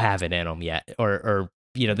don't have it in them yet, or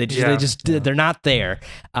you know, they're not there.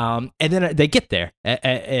 And then they get there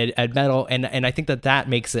at Metal, and I think that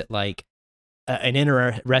makes it like an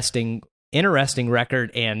interesting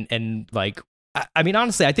record, and like I mean,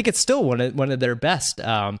 honestly, I think it's still one of their best.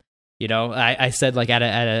 You know, I said like at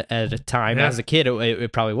a time as a kid,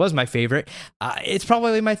 it probably was my favorite. It's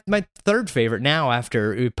probably my third favorite now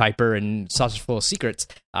after Piper and Sausage Full of Secrets.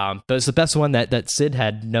 But it's the best one that Sid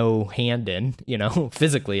had no hand in, you know,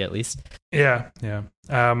 physically at least. Yeah.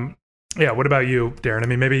 What about you, Darren? I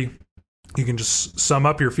mean, maybe you can just sum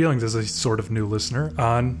up your feelings as a sort of new listener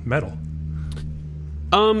on metal.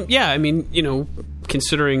 Yeah, I mean,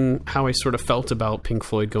 considering how I sort of felt about Pink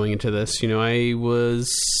Floyd going into this, I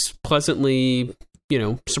was pleasantly,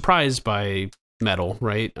 surprised by metal,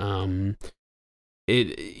 right? And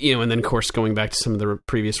then of course going back to some of the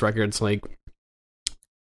previous records, like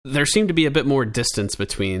there seemed to be a bit more distance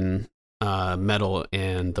between metal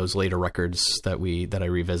and those later records that I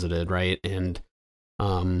revisited, right? And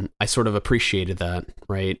I sort of appreciated that,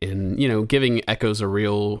 right? And, giving Echoes a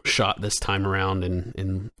real shot this time around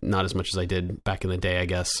and not as much as I did back in the day, I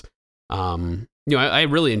guess. I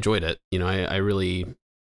really enjoyed it. I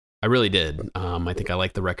really did. I think I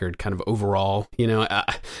like the record kind of overall.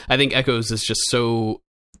 I think Echoes is just so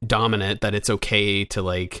dominant that it's okay to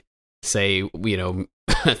like say,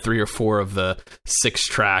 3 or 4 of the 6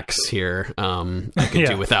 tracks here I could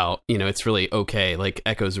do without. It's really okay. Like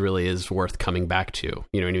Echoes really is worth coming back to.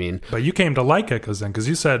 You know what I mean? But you came to like Echoes then, because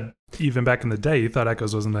you said even back in the day you thought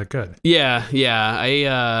Echoes wasn't that good. Yeah.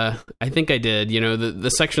 I think I did.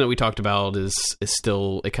 The section that we talked about is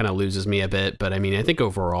still, it kind of loses me a bit. But I mean, I think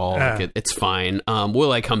overall it's fine.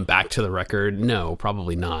 Will I come back to the record? No,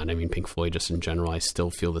 probably not. I mean, Pink Floyd just in general, I still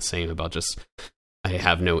feel the same about just I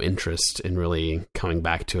have no interest in really coming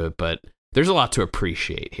back to it, but there's a lot to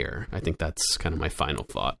appreciate here. I think that's kind of my final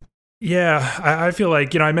thought. Yeah, I feel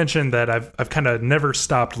like, I mentioned that I've kind of never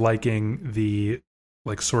stopped liking the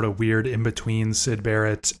like sort of weird in between Syd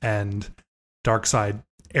Barrett and Dark Side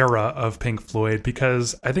era of Pink Floyd,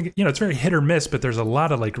 because I think, it's very hit or miss, but there's a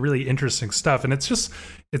lot of like really interesting stuff. And it's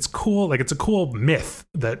cool. Like it's a cool myth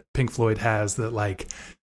that Pink Floyd has that like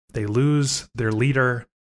they lose their leader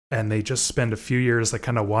and they just spend a few years like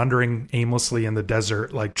kind of wandering aimlessly in the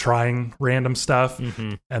desert, like trying random stuff.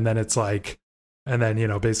 Mm-hmm. And then it's like, and then,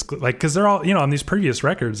 basically like, cause they're all, on these previous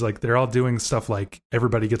records, like they're all doing stuff like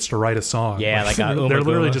everybody gets to write a song. Yeah. Like they're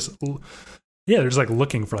literally just, they're just like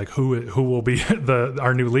looking for like who will be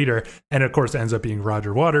our new leader. And of course it ends up being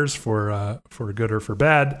Roger Waters for good or for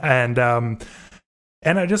bad. And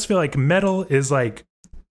I just feel like metal is like,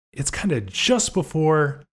 it's kind of just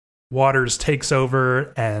before Waters takes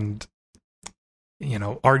over and,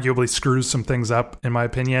 arguably screws some things up, in my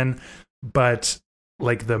opinion. But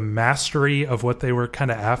like the mastery of what they were kind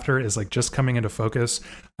of after is like just coming into focus.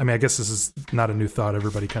 I mean, I guess this is not a new thought.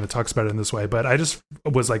 Everybody kind of talks about it in this way, but I just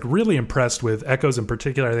was like really impressed with Echoes in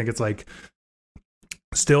particular. I think it's like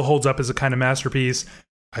still holds up as a kind of masterpiece.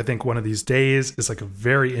 I think One of These Days is like a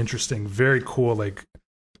very interesting, very cool, like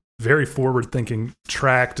very forward thinking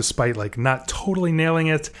track, despite like not totally nailing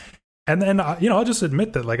it. And then, I'll just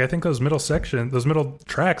admit that, like, I think those middle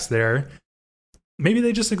tracks there, maybe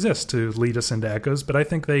they just exist to lead us into Echoes, but I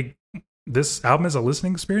think this album as a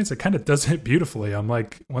listening experience, it kind of does it beautifully. I'm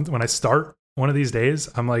like, when I start One of These Days,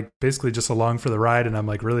 I'm like basically just along for the ride, and I'm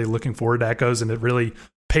like really looking forward to Echoes, and it really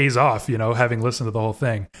pays off, having listened to the whole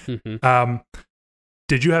thing. Mm-hmm.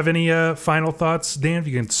 Did you have any final thoughts, Dan? If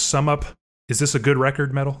you can sum up, is this a good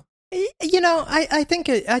record, Metal? I think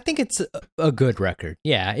it's a good record.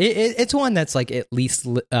 Yeah, it's one that's like at least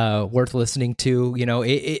worth listening to.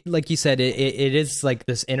 It like you said, it is like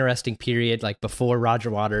this interesting period, like before Roger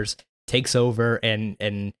Waters takes over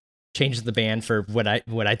and changes the band for what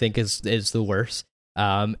I think is the worst.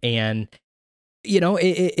 And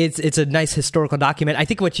it's a nice historical document. I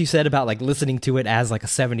think what you said about like listening to it as like a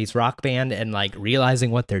 70s rock band and like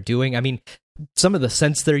realizing what they're doing. I mean, some of the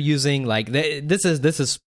synths they're using, like this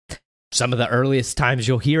is some of the earliest times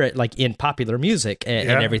you'll hear it like in popular music and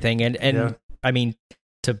everything. And I mean,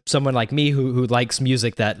 to someone like me who likes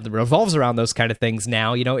music that revolves around those kind of things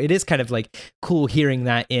now, it is kind of like cool hearing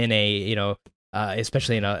that in a,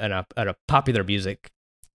 especially in a popular music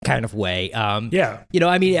kind of way. I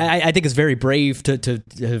mean, I think it's very brave to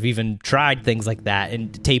have even tried things like that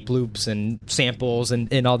and tape loops and samples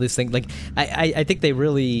and all these things. Like, I think they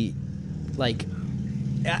really like,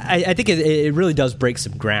 I think it really does break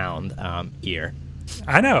some ground here.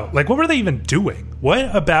 I know. Like, what were they even doing?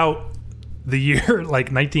 What about the year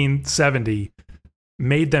like 1970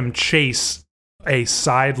 made them chase a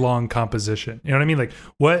sidelong composition? You know what I mean? Like,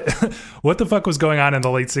 what the fuck was going on in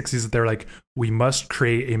the late 60s that they're like, we must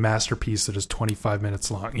create a masterpiece that is 25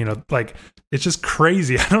 minutes long? Like, it's just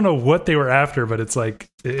crazy. I don't know what they were after, but it's like,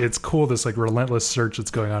 it's cool, this like relentless search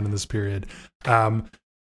that's going on in this period.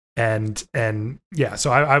 And yeah,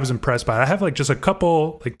 so I was impressed by it. I have like just a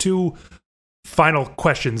couple, like 2 final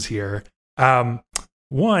questions here.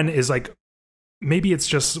 One is like, maybe it's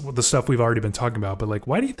just the stuff we've already been talking about, but like,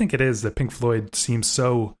 why do you think it is that Pink Floyd seems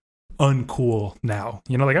so uncool now?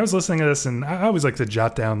 Like I was listening to this and I always like to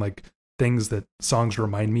jot down like things that songs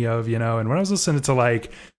remind me of, and when I was listening to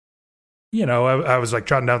like I was like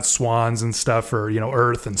jotting down swans and stuff for,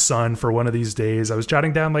 earth and sun for one of these days. I was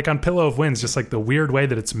jotting down like on Pillow of Winds, just like the weird way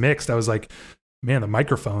that it's mixed. I was like, man, the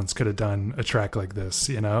microphones could have done a track like this,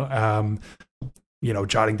 jotting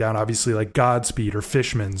down obviously like Godspeed or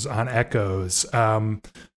Fishman's on Echoes.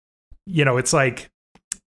 It's like,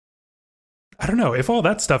 I don't know, if all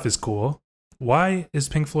that stuff is cool, why is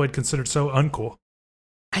Pink Floyd considered so uncool?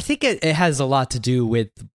 I think it has a lot to do with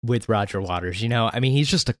Roger Waters. He's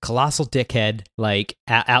just a colossal dickhead, like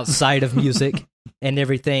outside of music and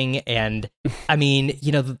everything. And the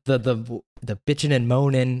bitching and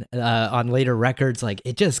moaning on later records, like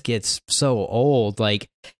it just gets so old. Like,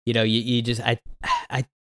 you just, I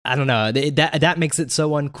don't know, that makes it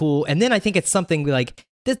so uncool. And then I think it's something like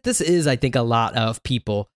this is, I think, a lot of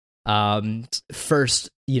people first,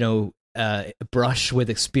 brush with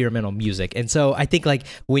experimental music. And so I think like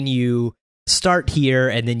when you start here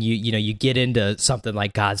and then you get into something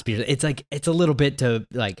like Godspeed, it's like it's a little bit to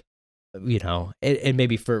like, and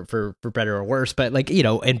maybe for better or worse, but like,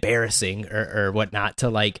 embarrassing or whatnot to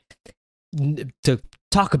like to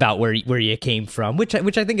talk about where you came from, which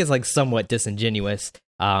I think is like somewhat disingenuous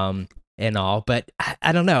and all. But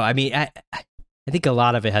I don't know. I mean, I think a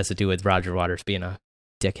lot of it has to do with Roger Waters being a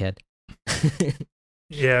dickhead.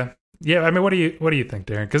 Yeah. I mean, what do you think,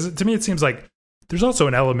 Darren? Because to me, it seems like there's also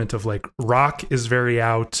an element of like rock is very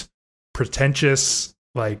out, pretentious,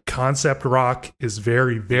 like concept rock is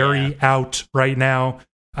very, very out right now.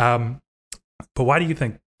 But why do you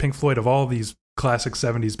think Pink Floyd, of all these classic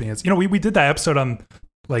 70s bands, we did that episode on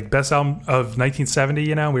like best album of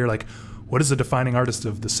 1970, we were like, what is the defining artist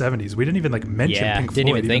of the 70s? We didn't even like mention Pink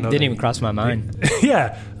Floyd. Didn't even cross my mind.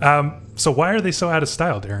 Yeah. So why are they so out of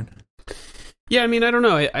style, Darren? Yeah, I mean, I don't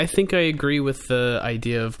know. I think I agree with the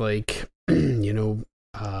idea of like,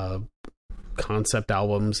 concept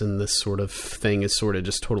albums and this sort of thing is sort of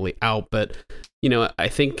just totally out. But, I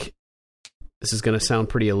think this is going to sound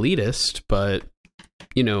pretty elitist, but,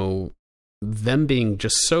 them being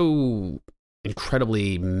just so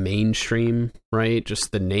incredibly mainstream, right?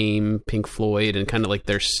 Just the name Pink Floyd and kind of like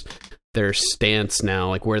their stance now,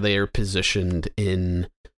 like where they are positioned in,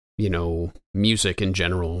 music in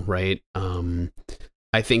general, right?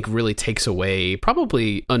 I think really takes away,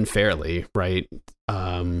 probably unfairly, right?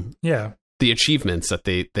 The achievements that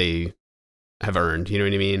they have earned, you know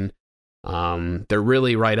what I mean? They're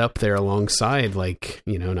really right up there alongside, like,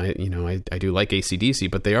 and I do like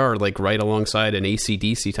AC/DC, but they are like right alongside an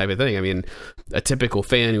AC/DC type of thing. I mean, a typical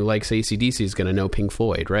fan who likes AC/DC is going to know Pink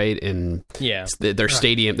Floyd, right? And they're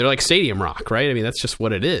stadium, they're like stadium rock, right? I mean, that's just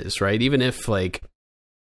what it is, right? Even if like,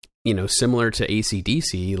 similar to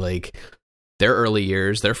AC/DC, like their early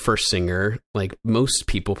years, their first singer, like most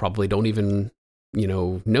people probably don't even,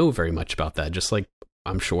 know very much about that. Just like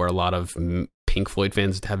I'm sure a lot of Pink Floyd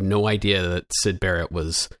fans have no idea that Syd Barrett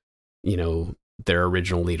was, their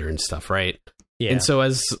original leader and stuff, right? Yeah. And so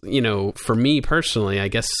as, for me personally, I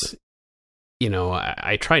guess,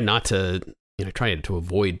 I try not to, try to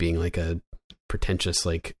avoid being like a pretentious,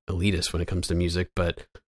 like elitist when it comes to music, but,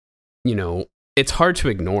 it's hard to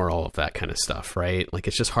ignore all of that kind of stuff, right? Like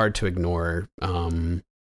it's just hard to ignore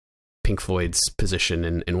Pink Floyd's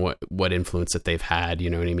position and what influence that they've had, you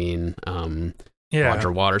know what I mean?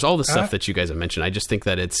 Roger Waters, all the stuff that you guys have mentioned. I just think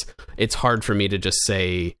that it's hard for me to just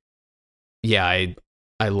say, yeah,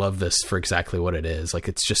 I love this for exactly what it is. Like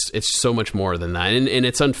it's so much more than that. And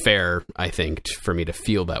it's unfair, I think, for me to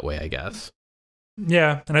feel that way, I guess.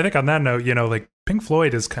 Yeah. And I think on that note, like Pink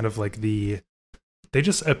Floyd is kind of like they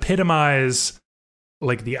just epitomize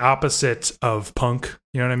like the opposite of punk.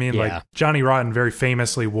 You know what I mean? Yeah. Like Johnny Rotten very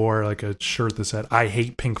famously wore like a shirt that said, "I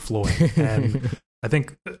hate Pink Floyd." And I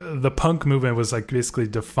think the punk movement was like basically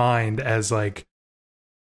defined as like,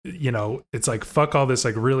 it's like, fuck all this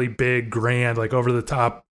like really big, grand, like over the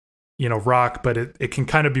top, rock, but it can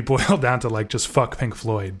kind of be boiled down to like just fuck Pink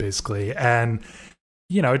Floyd basically. And,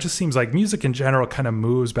 it just seems like music in general kind of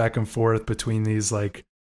moves back and forth between these like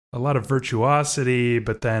a lot of virtuosity,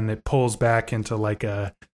 but then it pulls back into like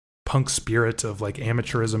a punk spirit of like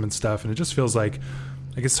amateurism and stuff. And it just feels like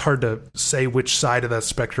it's hard to say which side of that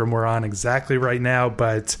spectrum we're on exactly right now,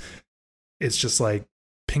 but it's just like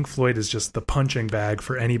Pink Floyd is just the punching bag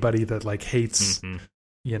for anybody that like hates,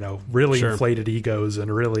 really inflated egos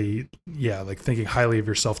and really, like thinking highly of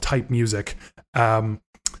yourself type music.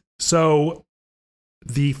 So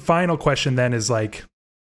the final question then is like,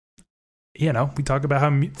 we talk about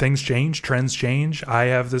how things change, trends change. I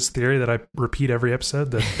have this theory that I repeat every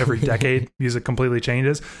episode that every decade music completely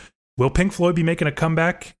changes. Will Pink Floyd be making a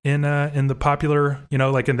comeback in the popular,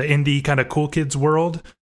 like in the indie kind of cool kids world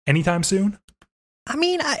anytime soon? I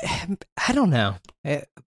mean, I don't know.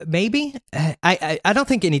 Maybe. I don't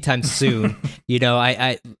think anytime soon.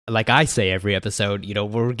 I like I say every episode,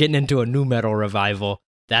 we're getting into a new metal revival.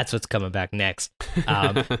 That's what's coming back next. So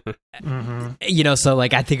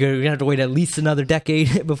like I think we're gonna have to wait at least another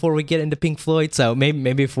decade before we get into Pink Floyd. So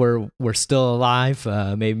maybe if we're still alive,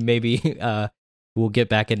 maybe we'll get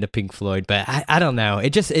back into Pink Floyd. But I don't know.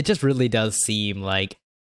 It just really does seem like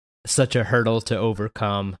such a hurdle to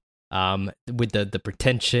overcome with the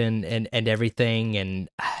pretension and everything. And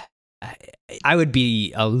I would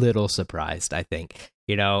be a little surprised. I think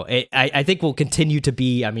I think we'll continue to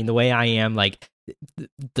be. I mean, the way I am, like.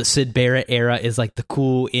 The Syd Barrett era is like the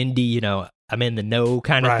cool indie, I'm in the know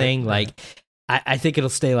kind of thing. Right. Like, I think it'll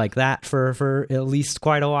stay like that for at least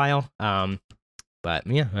quite a while. But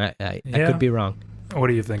yeah, I could be wrong. What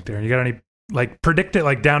do you think, Darren? You got any, like, predict it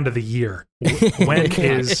like down to the year? When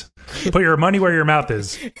is, put your money where your mouth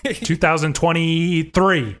is,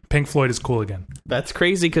 2023, Pink Floyd is cool again. That's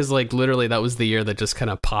crazy because, like, literally that was the year that just kind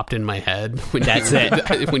of popped in my head. That's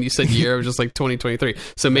it. When you said year, I was just like 2023.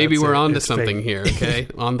 So maybe we're on to something fake. Here, okay?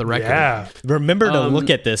 On the record. Yeah. Remember to look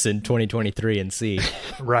at this in 2023 and see.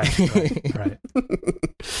 Right.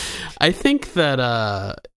 I think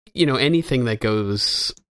that, anything that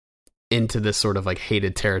goes into this sort of like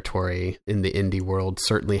hated territory in the indie world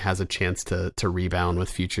certainly has a chance to rebound with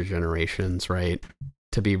future generations, right?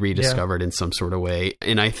 To be rediscovered in some sort of way.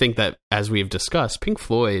 And I think that, as we've discussed, Pink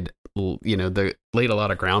Floyd, they laid a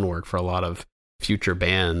lot of groundwork for a lot of future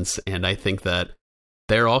bands. And I think that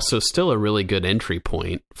they're also still a really good entry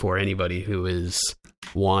point for anybody who is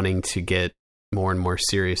wanting to get more and more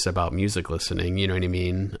serious about music listening. You know what I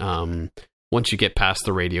mean? Once you get past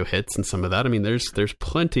the radio hits and some of that, I mean, there's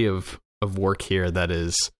plenty of work here that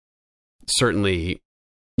is certainly,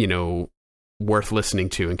 worth listening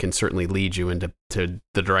to and can certainly lead you into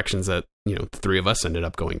the directions that, the three of us ended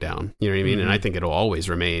up going down. You know what I mean? Mm-hmm. And I think it'll always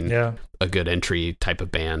remain a good entry type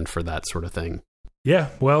of band for that sort of thing. Yeah,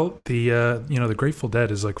 well, the Grateful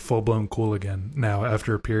Dead is like full blown cool again now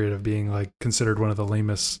after a period of being like considered one of the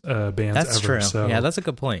lamest bands that's ever. True. So yeah, that's a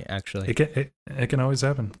good point. Actually, it can always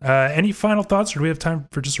happen. Any final thoughts, or do we have time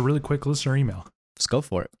for just a really quick listener email? Let's go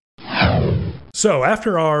for it. So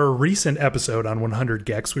after our recent episode on 100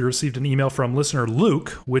 gecs, we received an email from listener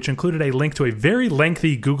Luke, which included a link to a very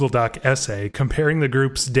lengthy Google Doc essay comparing the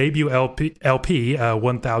group's debut LP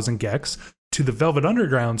 1000 gecs to the Velvet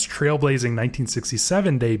Underground's trailblazing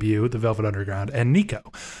 1967 debut, The Velvet Underground, and Nico.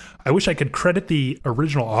 I wish I could credit the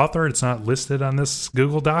original author. It's not listed on this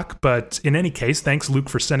Google Doc, but in any case, thanks, Luke,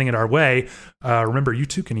 for sending it our way. Remember, you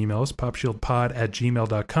too can email us,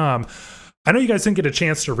 popshieldpod@gmail.com. I know you guys didn't get a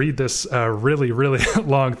chance to read this really, really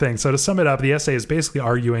long thing. So to sum it up, the essay is basically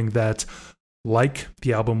arguing that, like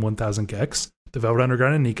the album 1000 gecs, The Velvet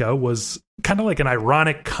Underground and Nico was kind of like an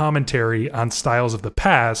ironic commentary on styles of the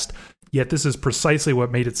past, yet this is precisely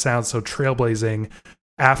what made it sound so trailblazing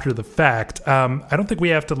after the fact. I don't think we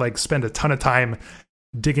have to like spend a ton of time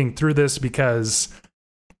digging through this because,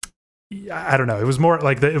 I don't know, it was more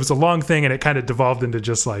like it was a long thing and it kind of devolved into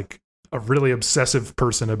just like a really obsessive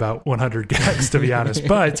person about 100 gecs, to be honest.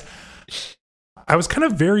 But I was kind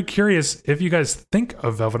of very curious if you guys think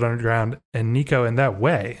of Velvet Underground and Nico in that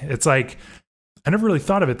way. It's like, I never really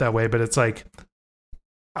thought of it that way, but it's like,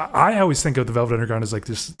 I always think of the Velvet Underground as like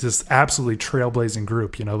this absolutely trailblazing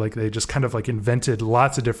group, like they just kind of like invented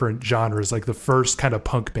lots of different genres, like the first kind of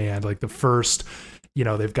punk band, like the first,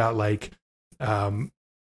 they've got like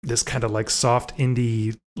this kind of like soft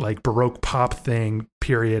indie, like Baroque pop thing,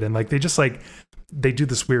 period. And like they just like, they do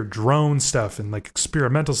this weird drone stuff and like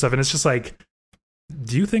experimental stuff. And it's just like,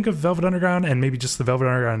 do you think of Velvet Underground and maybe just the Velvet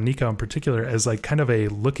Underground and Nico in particular as like kind of a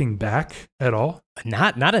looking back at all?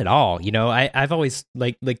 Not at all. I've always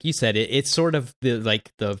like you said, it's sort of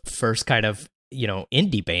the first kind of,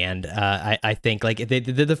 indie band. I think like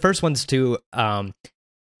the first ones to,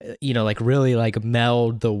 like really like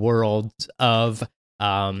meld the world of,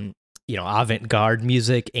 avant-garde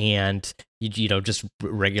music and, just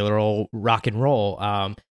regular old rock and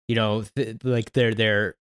roll. Like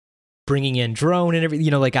they're bringing in drone and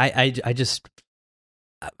everything, like I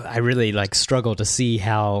really like struggle to see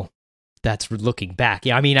how that's looking back.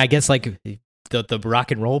 Yeah, I mean, I guess like the rock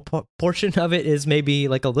and roll portion of it is maybe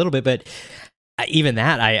like a little bit, but even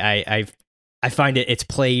that I find it's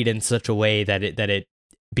played in such a way that it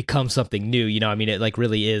becomes something new. I mean, it like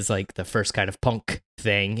really is like the first kind of punk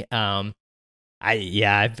thing. I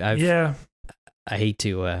hate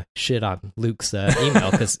to shit on Luke's email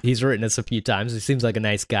because he's written us a few times. He seems like a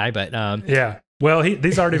nice guy, but yeah. Well,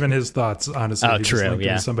 these aren't even his thoughts, honestly. Oh, true.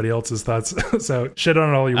 Yeah, somebody else's thoughts. So shit on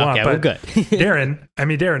it all you want. Okay, but well, good. Darren,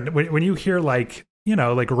 when you hear like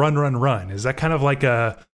like Run, Run, Run, is that kind of like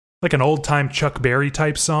a like an old time Chuck Berry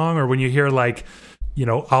type song, or when you hear like, you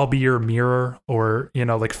know, I'll Be Your Mirror, or, you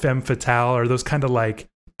know, like Femme Fatale, or those kind of like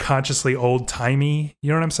consciously old timey, you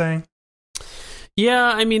know what I'm saying? Yeah,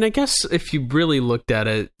 I mean, I guess if you really looked at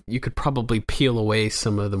it, you could probably peel away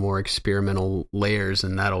some of the more experimental layers,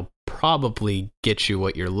 and that'll probably get you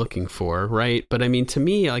what you're looking for, right? But I mean, to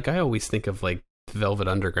me, like, I always think of like Velvet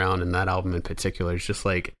Underground and that album in particular is just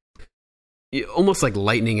like almost like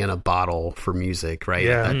lightning in a bottle for music, right?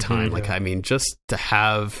 Yeah. At that time. Mm-hmm, like, I mean, just to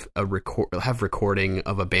have recording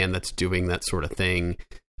of a band that's doing that sort of thing,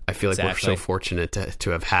 I feel like we're so fortunate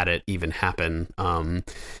to have had it even happen. And,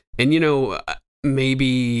 you know,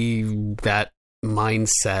 maybe that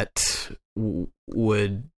mindset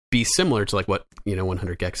would be similar to like what, you know,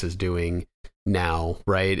 100 Gex is doing now,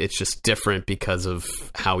 right? It's just different because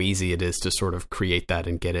of how easy it is to sort of create that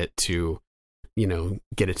and get it to, you know,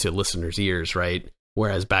 get it to listeners' ears, right?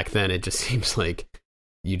 Whereas back then it just seems like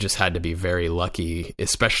you just had to be very lucky,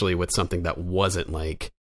 especially with something that wasn't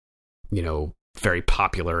like, you know, very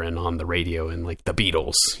popular and on the radio and like the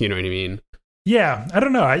Beatles, you know what I mean? Yeah, I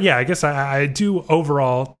don't know. Yeah, I guess I do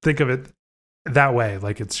overall think of it that way.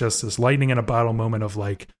 Like, it's just this lightning in a bottle moment of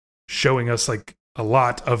like showing us like a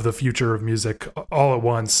lot of the future of music all at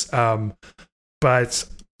once. But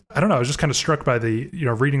I don't know. I was just kind of struck by the, you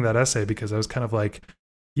know, reading that essay, because I was kind of like,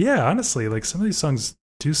 yeah, honestly, like some of these songs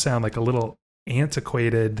do sound like a little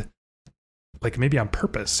antiquated, like maybe on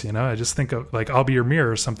purpose, you know? I just think of like I'll Be Your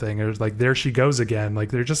Mirror or something, or like There She Goes Again.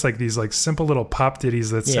 Like they're just like these like simple little pop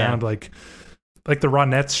ditties that sound like the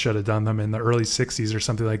Ronettes should have done them in the early 60s or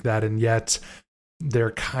something like that. And yet they're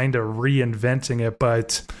kind of reinventing it.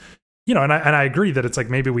 But, you know, and I agree that it's like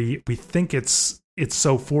maybe we think it's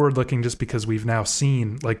so forward looking just because we've now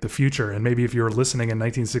seen like the future. And maybe if you were listening in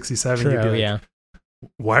 1967, you'd be like,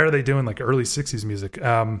 why are they doing like early 60s music?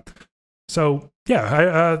 So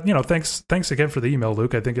yeah, you know, thanks again for the email,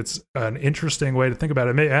 Luke. I think it's an interesting way to think about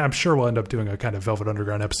it. I'm sure we'll end up doing a kind of Velvet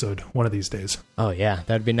Underground episode one of these days. Oh yeah,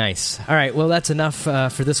 that'd be nice. All right, well that's enough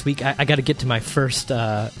for this week. I got to get to my first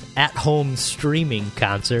at-home streaming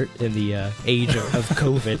concert in the age of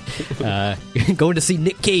COVID. Going to see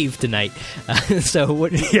Nick Cave tonight. So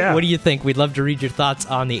what do you think? We'd love to read your thoughts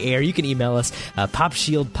on the air. You can email us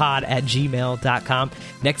popshieldpod@gmail.com.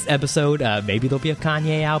 Next episode, maybe there'll be a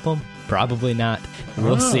Kanye album. Probably not.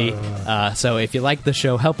 We'll see. So if you like the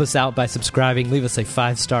show, help us out by subscribing. Leave us a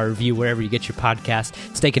 5-star review wherever you get your podcast.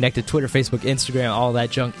 Stay connected. Twitter, Facebook, Instagram, all that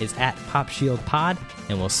junk is at PopShieldPod.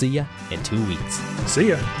 And we'll see you in 2 weeks. See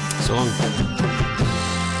ya. So long.